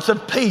importance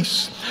of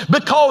peace,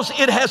 because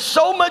it has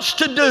so much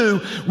to do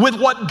with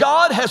what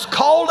God has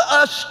called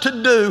us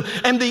to do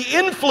and the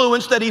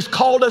influence that he's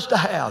called us to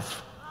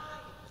have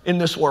in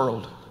this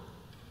world.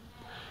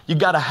 You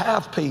got to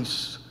have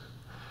peace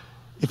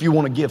if you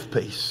want to give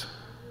peace.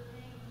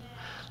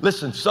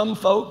 Listen, some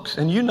folks,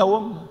 and you know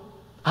them,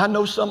 I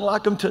know some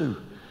like them too.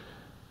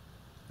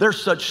 There's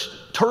such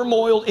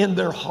turmoil in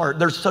their heart.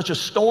 There's such a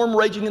storm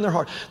raging in their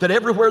heart that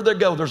everywhere they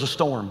go, there's a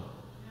storm.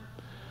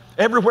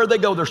 Everywhere they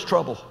go, there's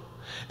trouble.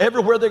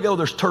 Everywhere they go,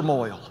 there's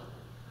turmoil.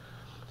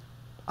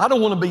 I don't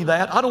want to be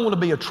that. I don't want to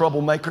be a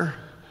troublemaker.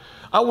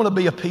 I want to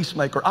be a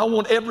peacemaker. I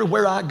want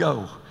everywhere I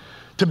go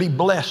to be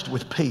blessed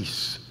with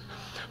peace,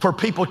 for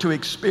people to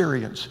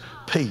experience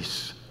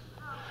peace.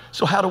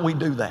 So how do we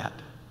do that?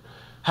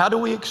 How do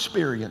we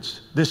experience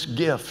this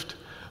gift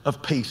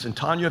of peace? And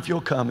Tanya, if you'll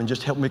come and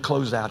just help me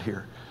close out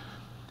here.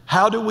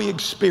 How do we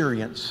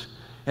experience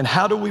and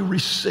how do we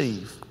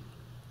receive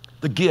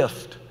the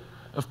gift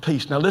of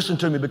peace? Now listen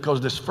to me, because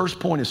this first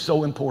point is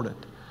so important.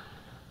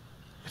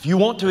 If you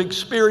want to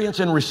experience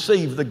and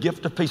receive the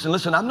gift of peace, and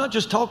listen, I'm not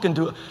just talking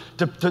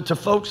to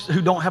folks who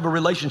don't have a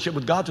relationship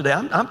with God today.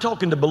 I'm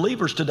talking to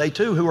believers today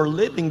too, who are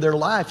living their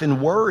life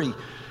in worry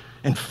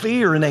and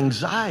fear and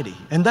anxiety.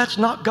 And that's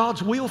not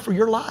God's will for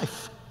your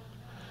life.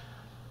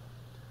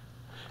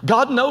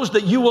 God knows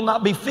that you will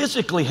not be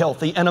physically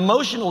healthy and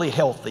emotionally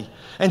healthy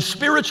and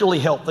spiritually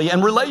healthy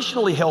and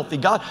relationally healthy.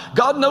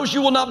 God knows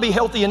you will not be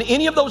healthy in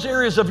any of those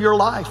areas of your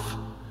life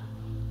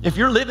if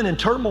you're living in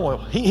turmoil.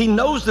 He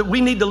knows that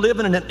we need to live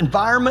in an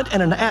environment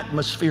and an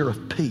atmosphere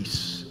of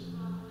peace.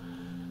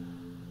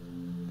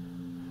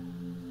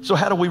 So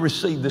how do we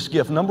receive this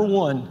gift? Number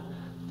one,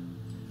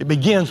 it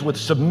begins with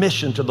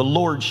submission to the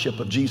lordship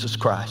of Jesus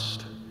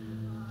Christ.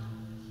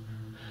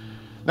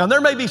 Now,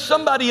 there may be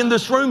somebody in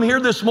this room here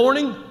this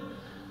morning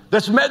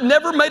that's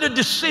never made a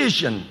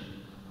decision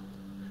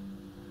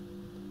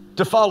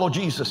to follow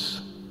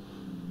Jesus.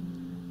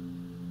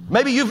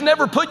 Maybe you've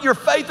never put your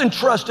faith and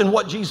trust in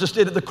what Jesus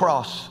did at the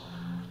cross.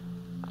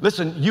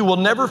 Listen, you will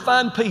never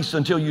find peace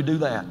until you do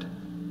that,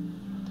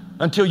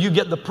 until you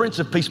get the Prince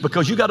of Peace,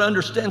 because you got to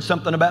understand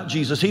something about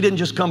Jesus. He didn't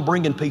just come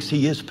bringing peace,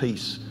 he is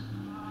peace.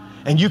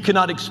 And you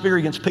cannot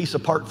experience peace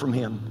apart from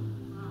him.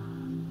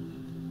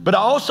 But I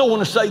also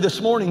want to say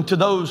this morning to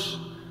those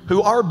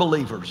who are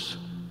believers,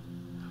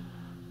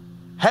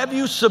 have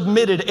you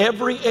submitted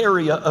every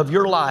area of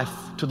your life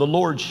to the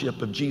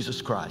lordship of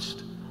Jesus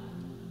Christ?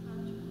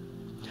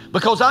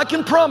 Because I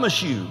can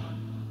promise you,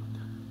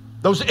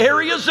 those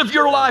areas of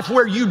your life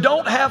where you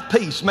don't have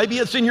peace, maybe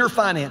it's in your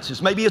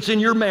finances, maybe it's in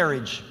your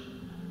marriage,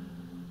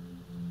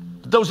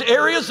 those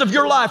areas of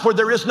your life where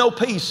there is no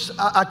peace,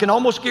 I can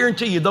almost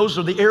guarantee you those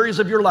are the areas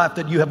of your life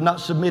that you have not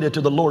submitted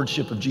to the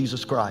lordship of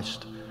Jesus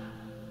Christ.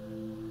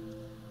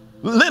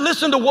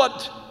 Listen to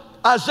what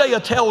Isaiah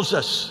tells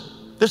us.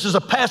 This is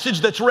a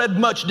passage that's read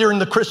much during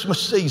the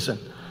Christmas season.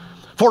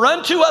 For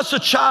unto us a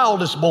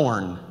child is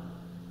born.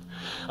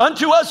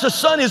 Unto us a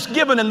son is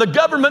given, and the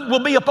government will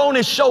be upon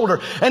his shoulder.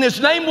 And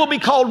his name will be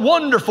called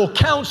Wonderful,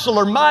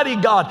 Counselor, Mighty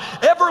God,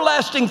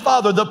 Everlasting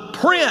Father, the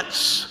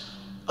Prince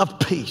of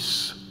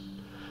Peace.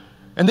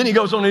 And then he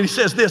goes on and he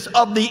says this,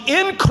 of the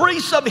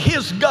increase of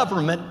his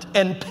government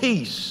and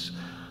peace,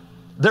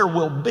 there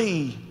will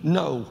be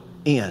no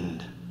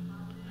end.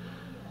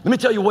 Let me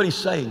tell you what he's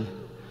saying.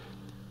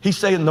 He's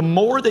saying the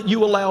more that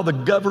you allow the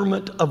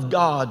government of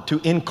God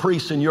to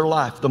increase in your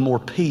life, the more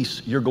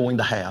peace you're going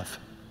to have.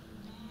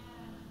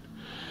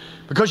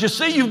 Because you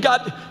see, you've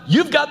got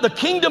the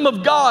kingdom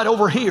of God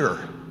over here.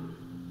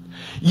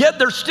 Yet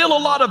there's still a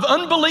lot of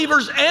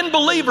unbelievers and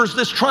believers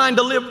that's trying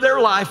to live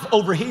their life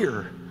over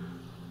here.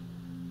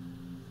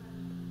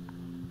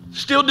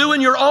 Still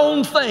doing your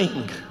own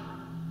thing.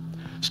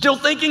 Still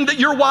thinking that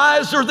you're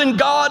wiser than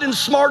God and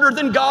smarter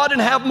than God and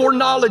have more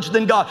knowledge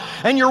than God.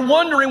 And you're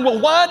wondering, well,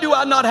 why do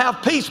I not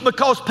have peace?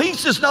 Because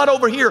peace is not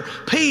over here.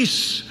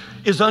 Peace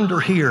is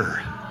under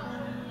here.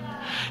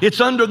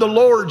 It's under the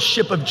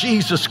lordship of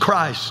Jesus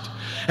Christ.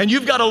 And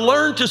you've got to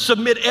learn to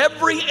submit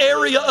every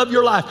area of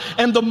your life.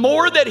 And the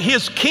more that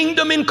his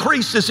kingdom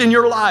increases in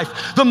your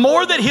life, the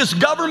more that his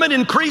government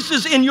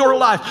increases in your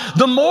life,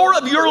 the more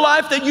of your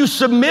life that you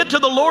submit to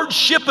the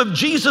lordship of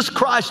Jesus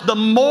Christ, the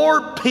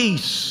more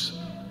peace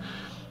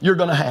you're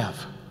going to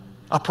have.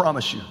 I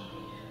promise you.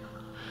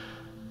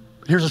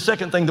 Here's the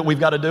second thing that we've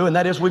got to do, and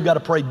that is we've got to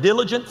pray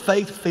diligent,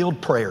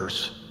 faith-filled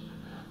prayers.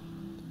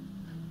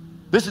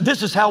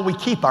 This is how we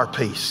keep our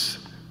peace.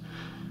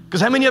 Because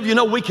how many of you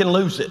know we can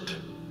lose it?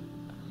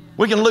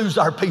 We can lose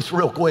our peace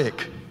real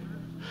quick.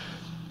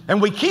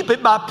 And we keep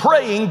it by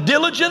praying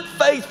diligent,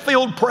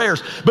 faith-filled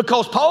prayers.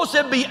 Because Paul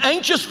said, be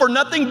anxious for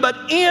nothing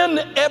but in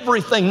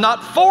everything.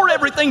 Not for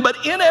everything,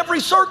 but in every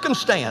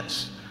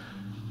circumstance.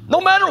 No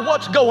matter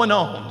what's going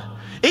on.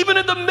 Even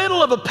in the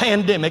middle of a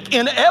pandemic,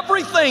 in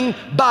everything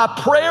by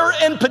prayer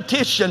and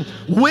petition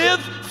with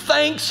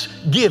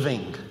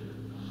thanksgiving.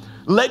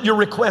 Let your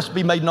requests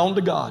be made known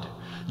to God.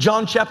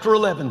 John chapter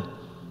 11.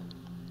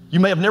 You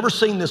may have never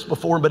seen this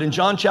before, but in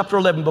John chapter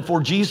 11, before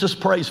Jesus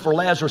prays for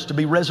Lazarus to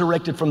be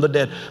resurrected from the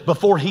dead,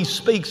 before he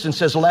speaks and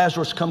says,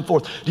 Lazarus, come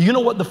forth. Do you know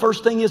what the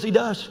first thing is he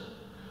does?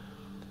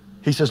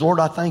 He says,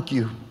 Lord, I thank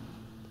you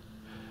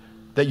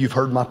that you've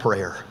heard my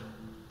prayer.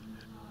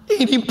 He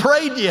ain't even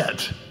prayed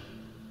yet.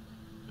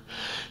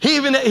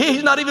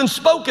 He's not even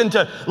spoken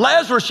to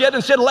Lazarus yet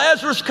and said,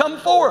 Lazarus, come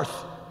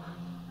forth.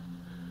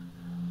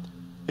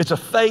 It's a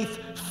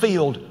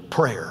faith-filled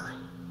prayer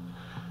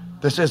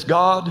that says,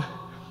 God,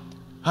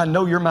 I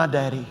know you're my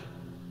daddy,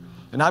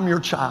 and I'm your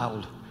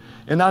child,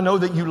 and I know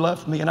that you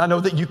love me, and I know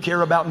that you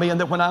care about me, and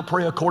that when I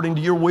pray according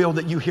to your will,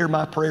 that you hear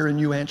my prayer and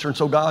you answer. And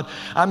so, God,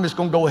 I'm just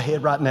going to go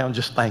ahead right now and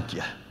just thank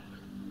you.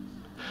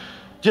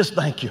 Just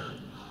thank you.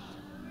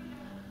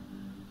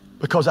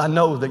 Because I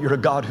know that you're a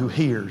God who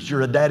hears.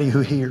 You're a daddy who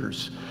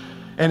hears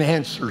and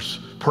answers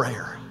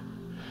prayer.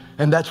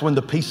 And that's when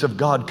the peace of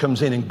God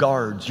comes in and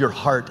guards your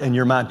heart and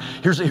your mind.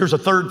 Here's a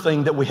third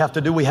thing that we have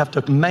to do. We have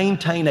to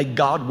maintain a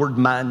Godward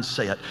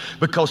mindset,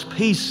 because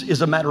peace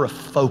is a matter of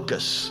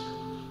focus.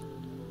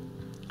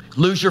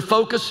 Lose your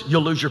focus,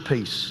 you'll lose your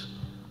peace.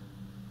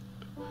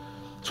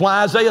 That's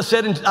why Isaiah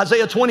said in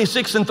Isaiah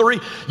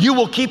 26:3, you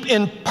will keep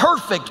in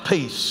perfect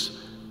peace,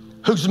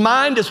 whose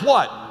mind is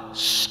what?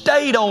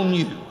 Stayed on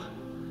you.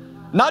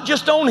 Not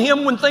just on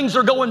him when things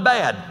are going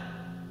bad,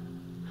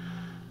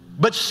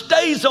 but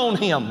stays on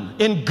him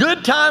in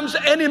good times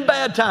and in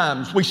bad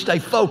times. We stay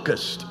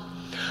focused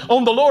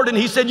on the Lord. And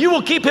he said, you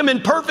will keep him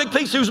in perfect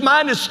peace whose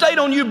mind is stayed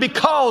on you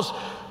because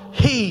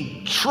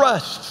he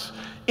trusts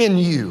in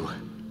you.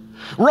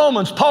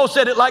 Paul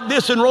said it like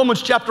this in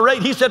Romans chapter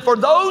 8. He said, for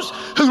those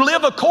who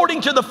live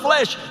according to the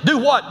flesh do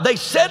what? They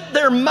set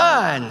their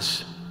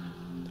minds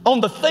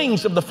on the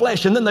things of the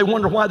flesh, and then they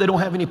wonder why they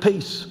don't have any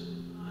peace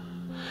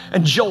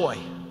and joy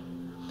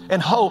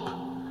and hope.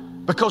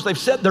 Because they've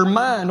set their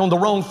mind on the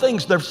wrong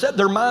things. They've set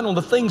their mind on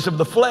the things of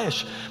the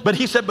flesh. But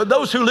he said, but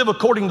those who live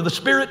according to the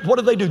Spirit,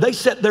 what do? They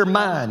set their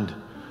mind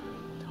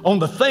on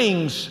the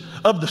things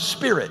of the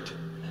Spirit.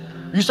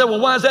 You say, well,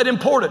 why is that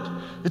important?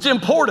 It's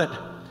important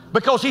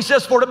because he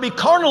says, for to be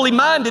carnally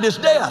minded is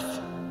death,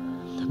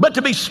 but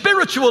to be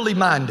spiritually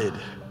minded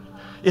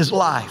is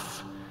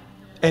life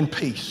and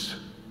peace.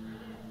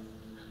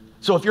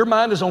 So if your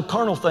mind is on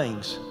carnal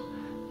things,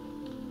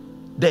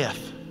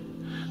 death.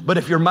 But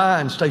if your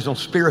mind stays on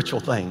spiritual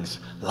things,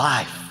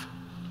 life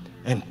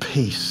and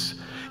peace.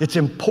 It's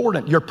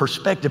important, your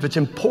perspective. It's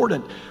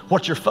important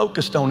what you're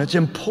focused on. It's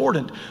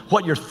important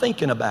what you're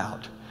thinking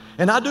about.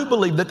 And I do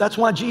believe that that's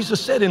why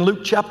Jesus said in Luke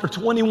chapter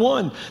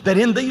 21 that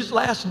in these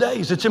last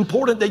days, it's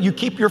important that you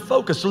keep your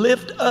focus.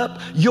 Lift up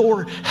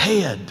your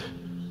head.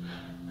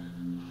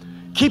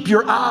 Keep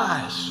your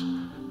eyes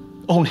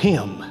on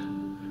him,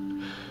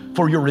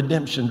 for your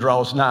redemption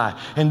draws nigh.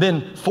 And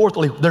then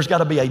fourthly, there's got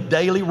to be a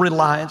daily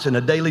reliance and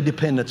a daily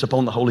dependence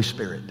upon the Holy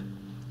Spirit.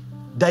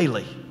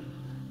 Daily.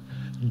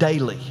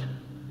 Daily.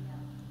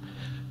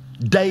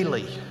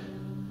 Daily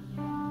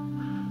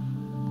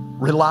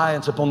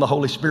reliance upon the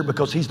Holy Spirit,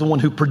 because he's the one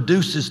who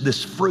produces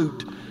this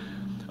fruit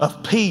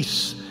of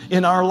peace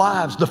in our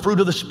lives. The fruit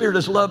of the Spirit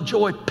is love,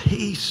 joy,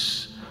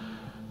 peace.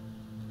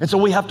 And so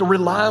we have to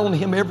rely on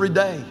him every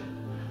day.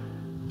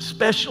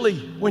 Especially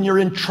when you're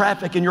in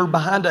traffic and you're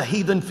behind a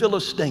heathen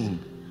Philistine.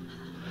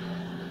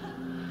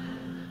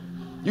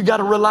 You got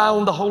to rely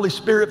on the Holy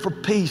Spirit for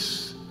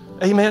peace.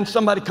 Amen.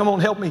 Somebody come on,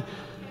 help me.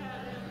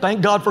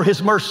 Thank God for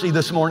his mercy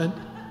this morning.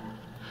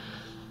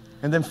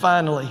 And then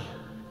finally,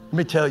 let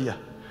me tell you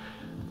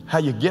how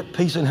you get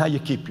peace and how you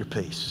keep your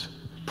peace.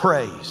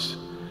 Praise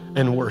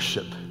and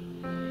worship.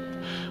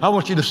 I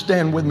want you to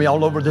stand with me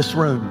all over this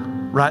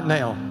room right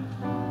now.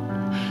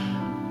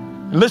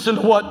 Listen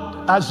to what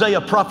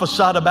Isaiah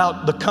prophesied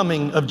about the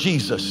coming of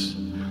Jesus.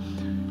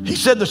 He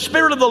said, the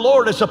Spirit of the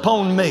Lord is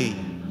upon me,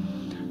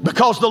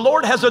 because the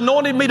Lord has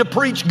anointed me to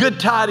preach good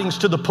tidings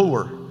to the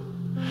poor.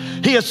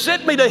 He has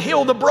sent me to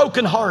heal the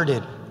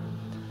brokenhearted,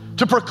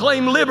 to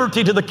proclaim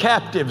liberty to the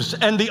captives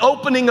and the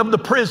opening of the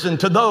prison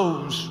to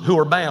those who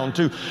are bound,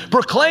 to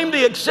proclaim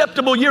the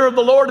acceptable year of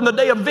the Lord and the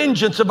day of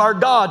vengeance of our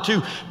God,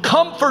 to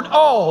comfort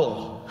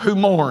all who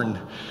mourn,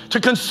 to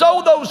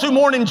console those who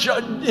mourn in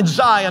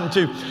Zion,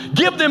 to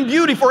give them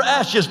beauty for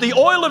ashes, the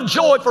oil of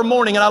joy for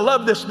mourning, and I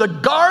love this, the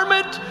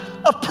garment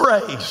of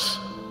praise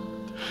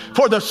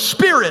for the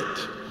spirit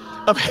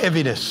of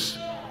heaviness.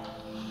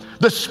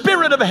 The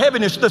spirit of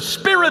heaviness, the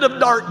spirit of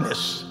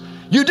darkness.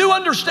 You do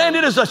understand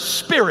it as a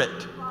spirit.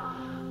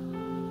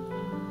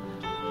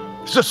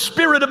 It's a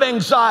spirit of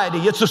anxiety.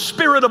 It's a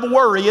spirit of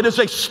worry. It is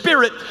a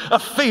spirit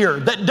of fear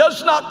that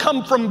does not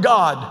come from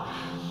God.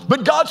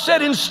 But God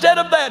said instead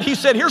of that, He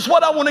said, here's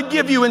what I want to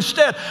give you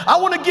instead. I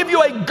want to give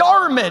you a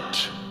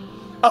garment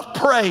of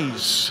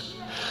praise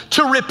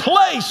to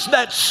replace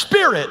that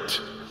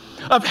spirit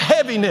of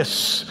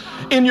heaviness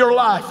in your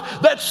life,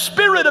 that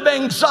spirit of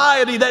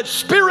anxiety, that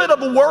spirit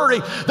of worry,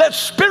 that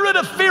spirit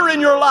of fear in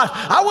your life.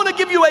 I want to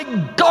give you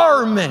a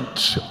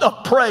garment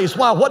of praise.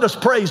 Why? What does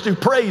praise do?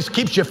 Praise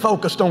keeps you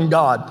focused on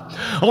God,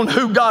 on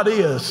who God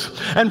is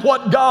and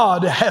what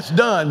God has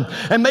done.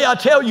 And may I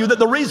tell you that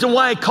the reason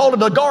why I call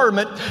it a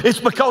garment is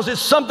because it's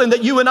something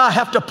that you and I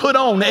have to put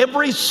on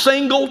every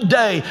single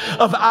day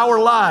of our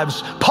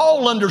lives.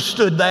 Paul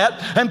understood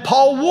that, and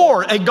Paul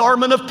wore a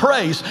garment of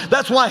praise.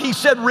 That's why he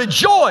said,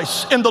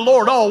 rejoice in the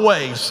Lord always.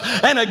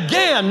 And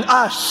again,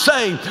 I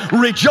say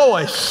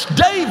rejoice.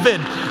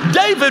 David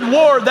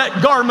wore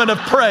that garment of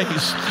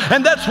praise.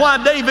 And that's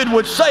why David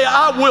would say,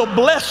 I will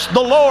bless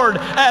the Lord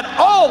at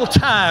all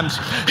times.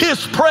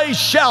 His praise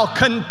shall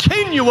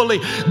continually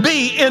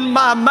be in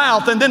my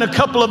mouth. And then a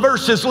couple of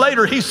verses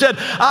later, he said,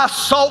 I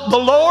sought the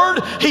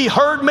Lord. He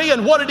heard me.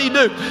 And what did He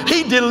do?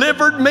 He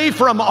delivered me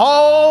from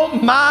all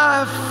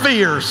my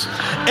fears.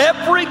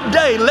 Every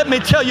day, let me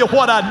tell you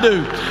what I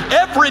do.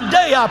 Every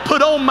day I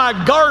put on my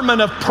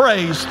garment of praise.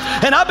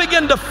 And I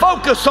begin to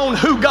focus on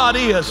who God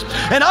is.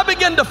 And I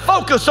begin to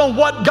focus on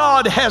what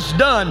God has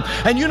done.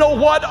 And you know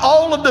what?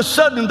 All of a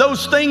sudden,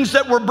 those things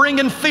that were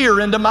bringing fear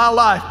into my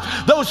life,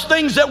 those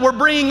things that were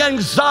bringing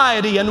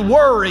anxiety and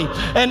worry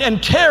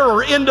and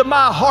terror into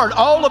my heart,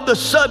 all of a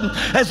sudden,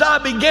 as I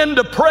began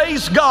to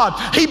praise God,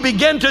 He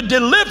began to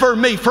deliver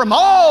me from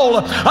all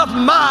of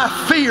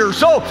my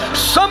fears. Oh,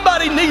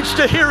 somebody needs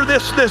to hear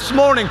this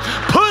morning.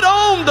 Put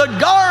on the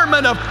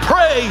garment of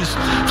praise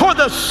for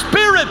the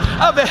spirit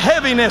of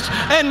heaviness,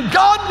 and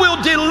God will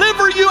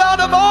deliver you out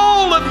of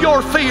all of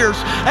your fears,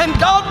 and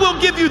God will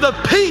give you the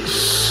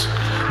peace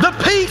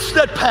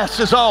that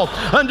passes all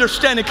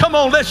understanding. Come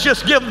on, let's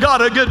just give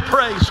God a good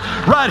praise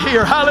right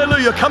here.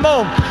 Hallelujah. Come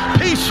on.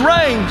 Peace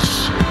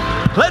reigns.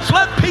 Let's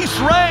let peace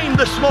reign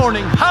this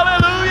morning.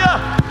 Hallelujah.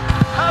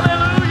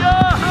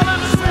 Hallelujah.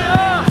 Hallelujah.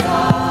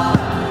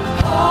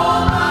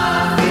 All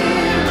my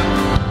fear,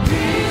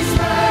 peace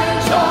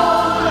reigns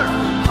over.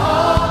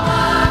 All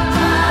my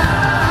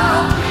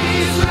doubt,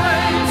 peace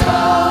reigns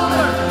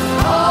over.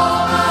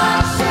 All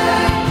my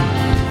shame,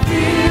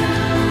 fear,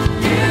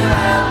 you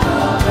have no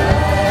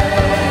place.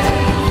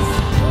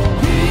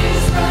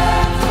 Peace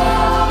reigns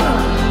over.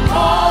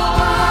 All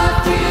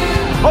my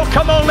fear. Oh,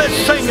 come on, let's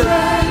sing it.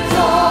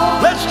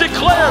 Let's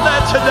declare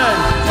that today.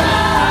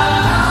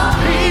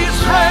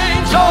 Peace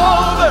reigns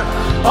over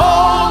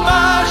all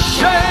my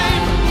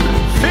shame,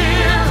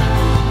 fear.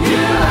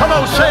 Come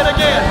on, say it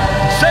again.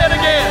 Say it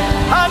again.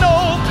 I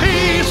know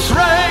peace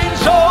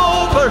reigns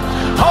over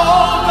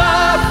all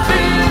my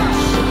fears.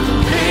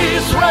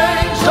 Peace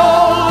reigns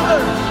over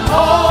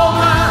all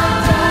my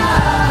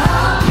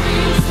doubt.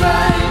 Peace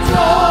reigns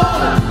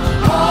over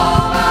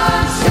all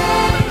my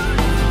shame,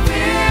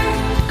 fear.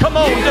 Come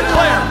on,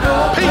 declare.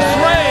 Peace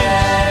reigns.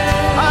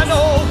 I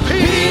know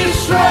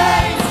peace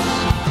reigns.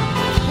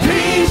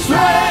 Peace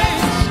reigns.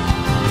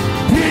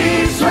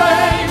 Peace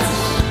reigns.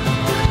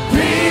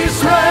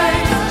 Peace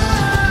reigns.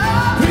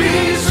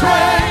 Peace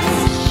reigns.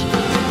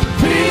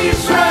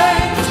 Peace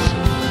reigns.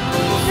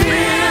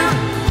 Fear,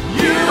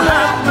 you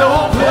have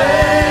no place.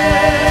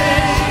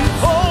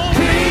 Oh,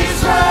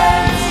 peace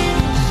reigns.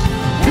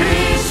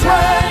 Peace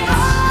reigns.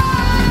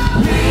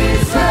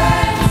 Peace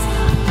reigns.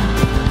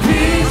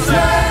 Peace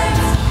reigns.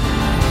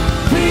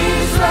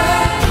 Peace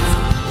reigns.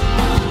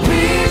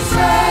 Peace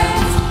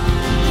reigns.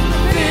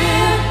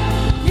 Fear,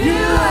 you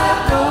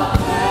have no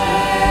place.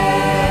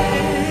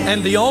 And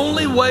the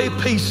only way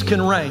peace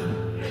can reign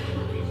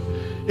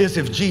is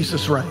if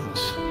Jesus reigns.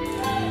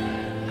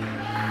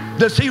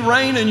 Does He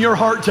reign in your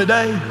heart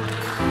today?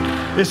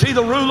 Is He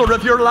the ruler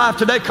of your life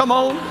today? Come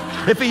on.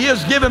 If He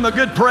is, give Him a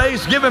good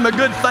praise. Give Him a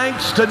good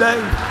thanks today.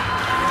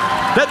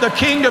 That the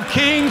King of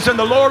Kings and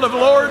the Lord of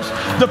Lords,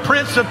 the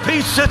Prince of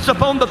Peace, sits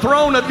upon the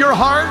throne of your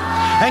heart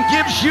and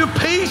gives you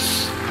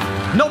peace.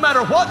 No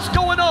matter what's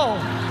going on,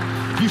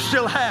 you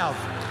still have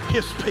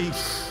His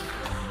peace.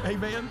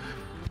 Amen.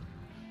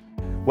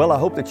 Well, I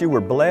hope that you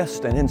were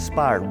blessed and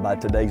inspired by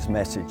today's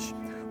message.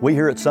 We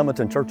here at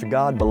Summiton Church of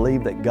God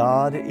believe that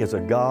God is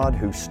a God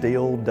who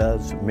still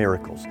does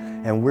miracles,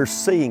 and we're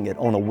seeing it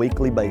on a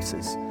weekly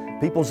basis.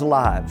 People's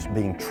lives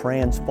being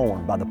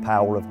transformed by the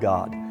power of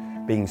God,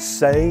 being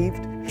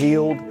saved,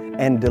 healed,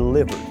 and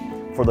delivered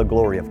for the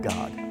glory of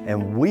God.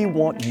 And we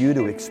want you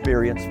to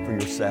experience for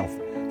yourself.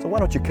 So why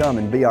don't you come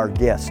and be our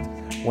guest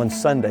one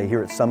Sunday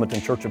here at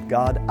Summiton Church of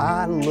God?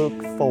 I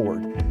look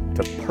forward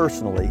to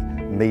personally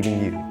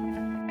meeting you.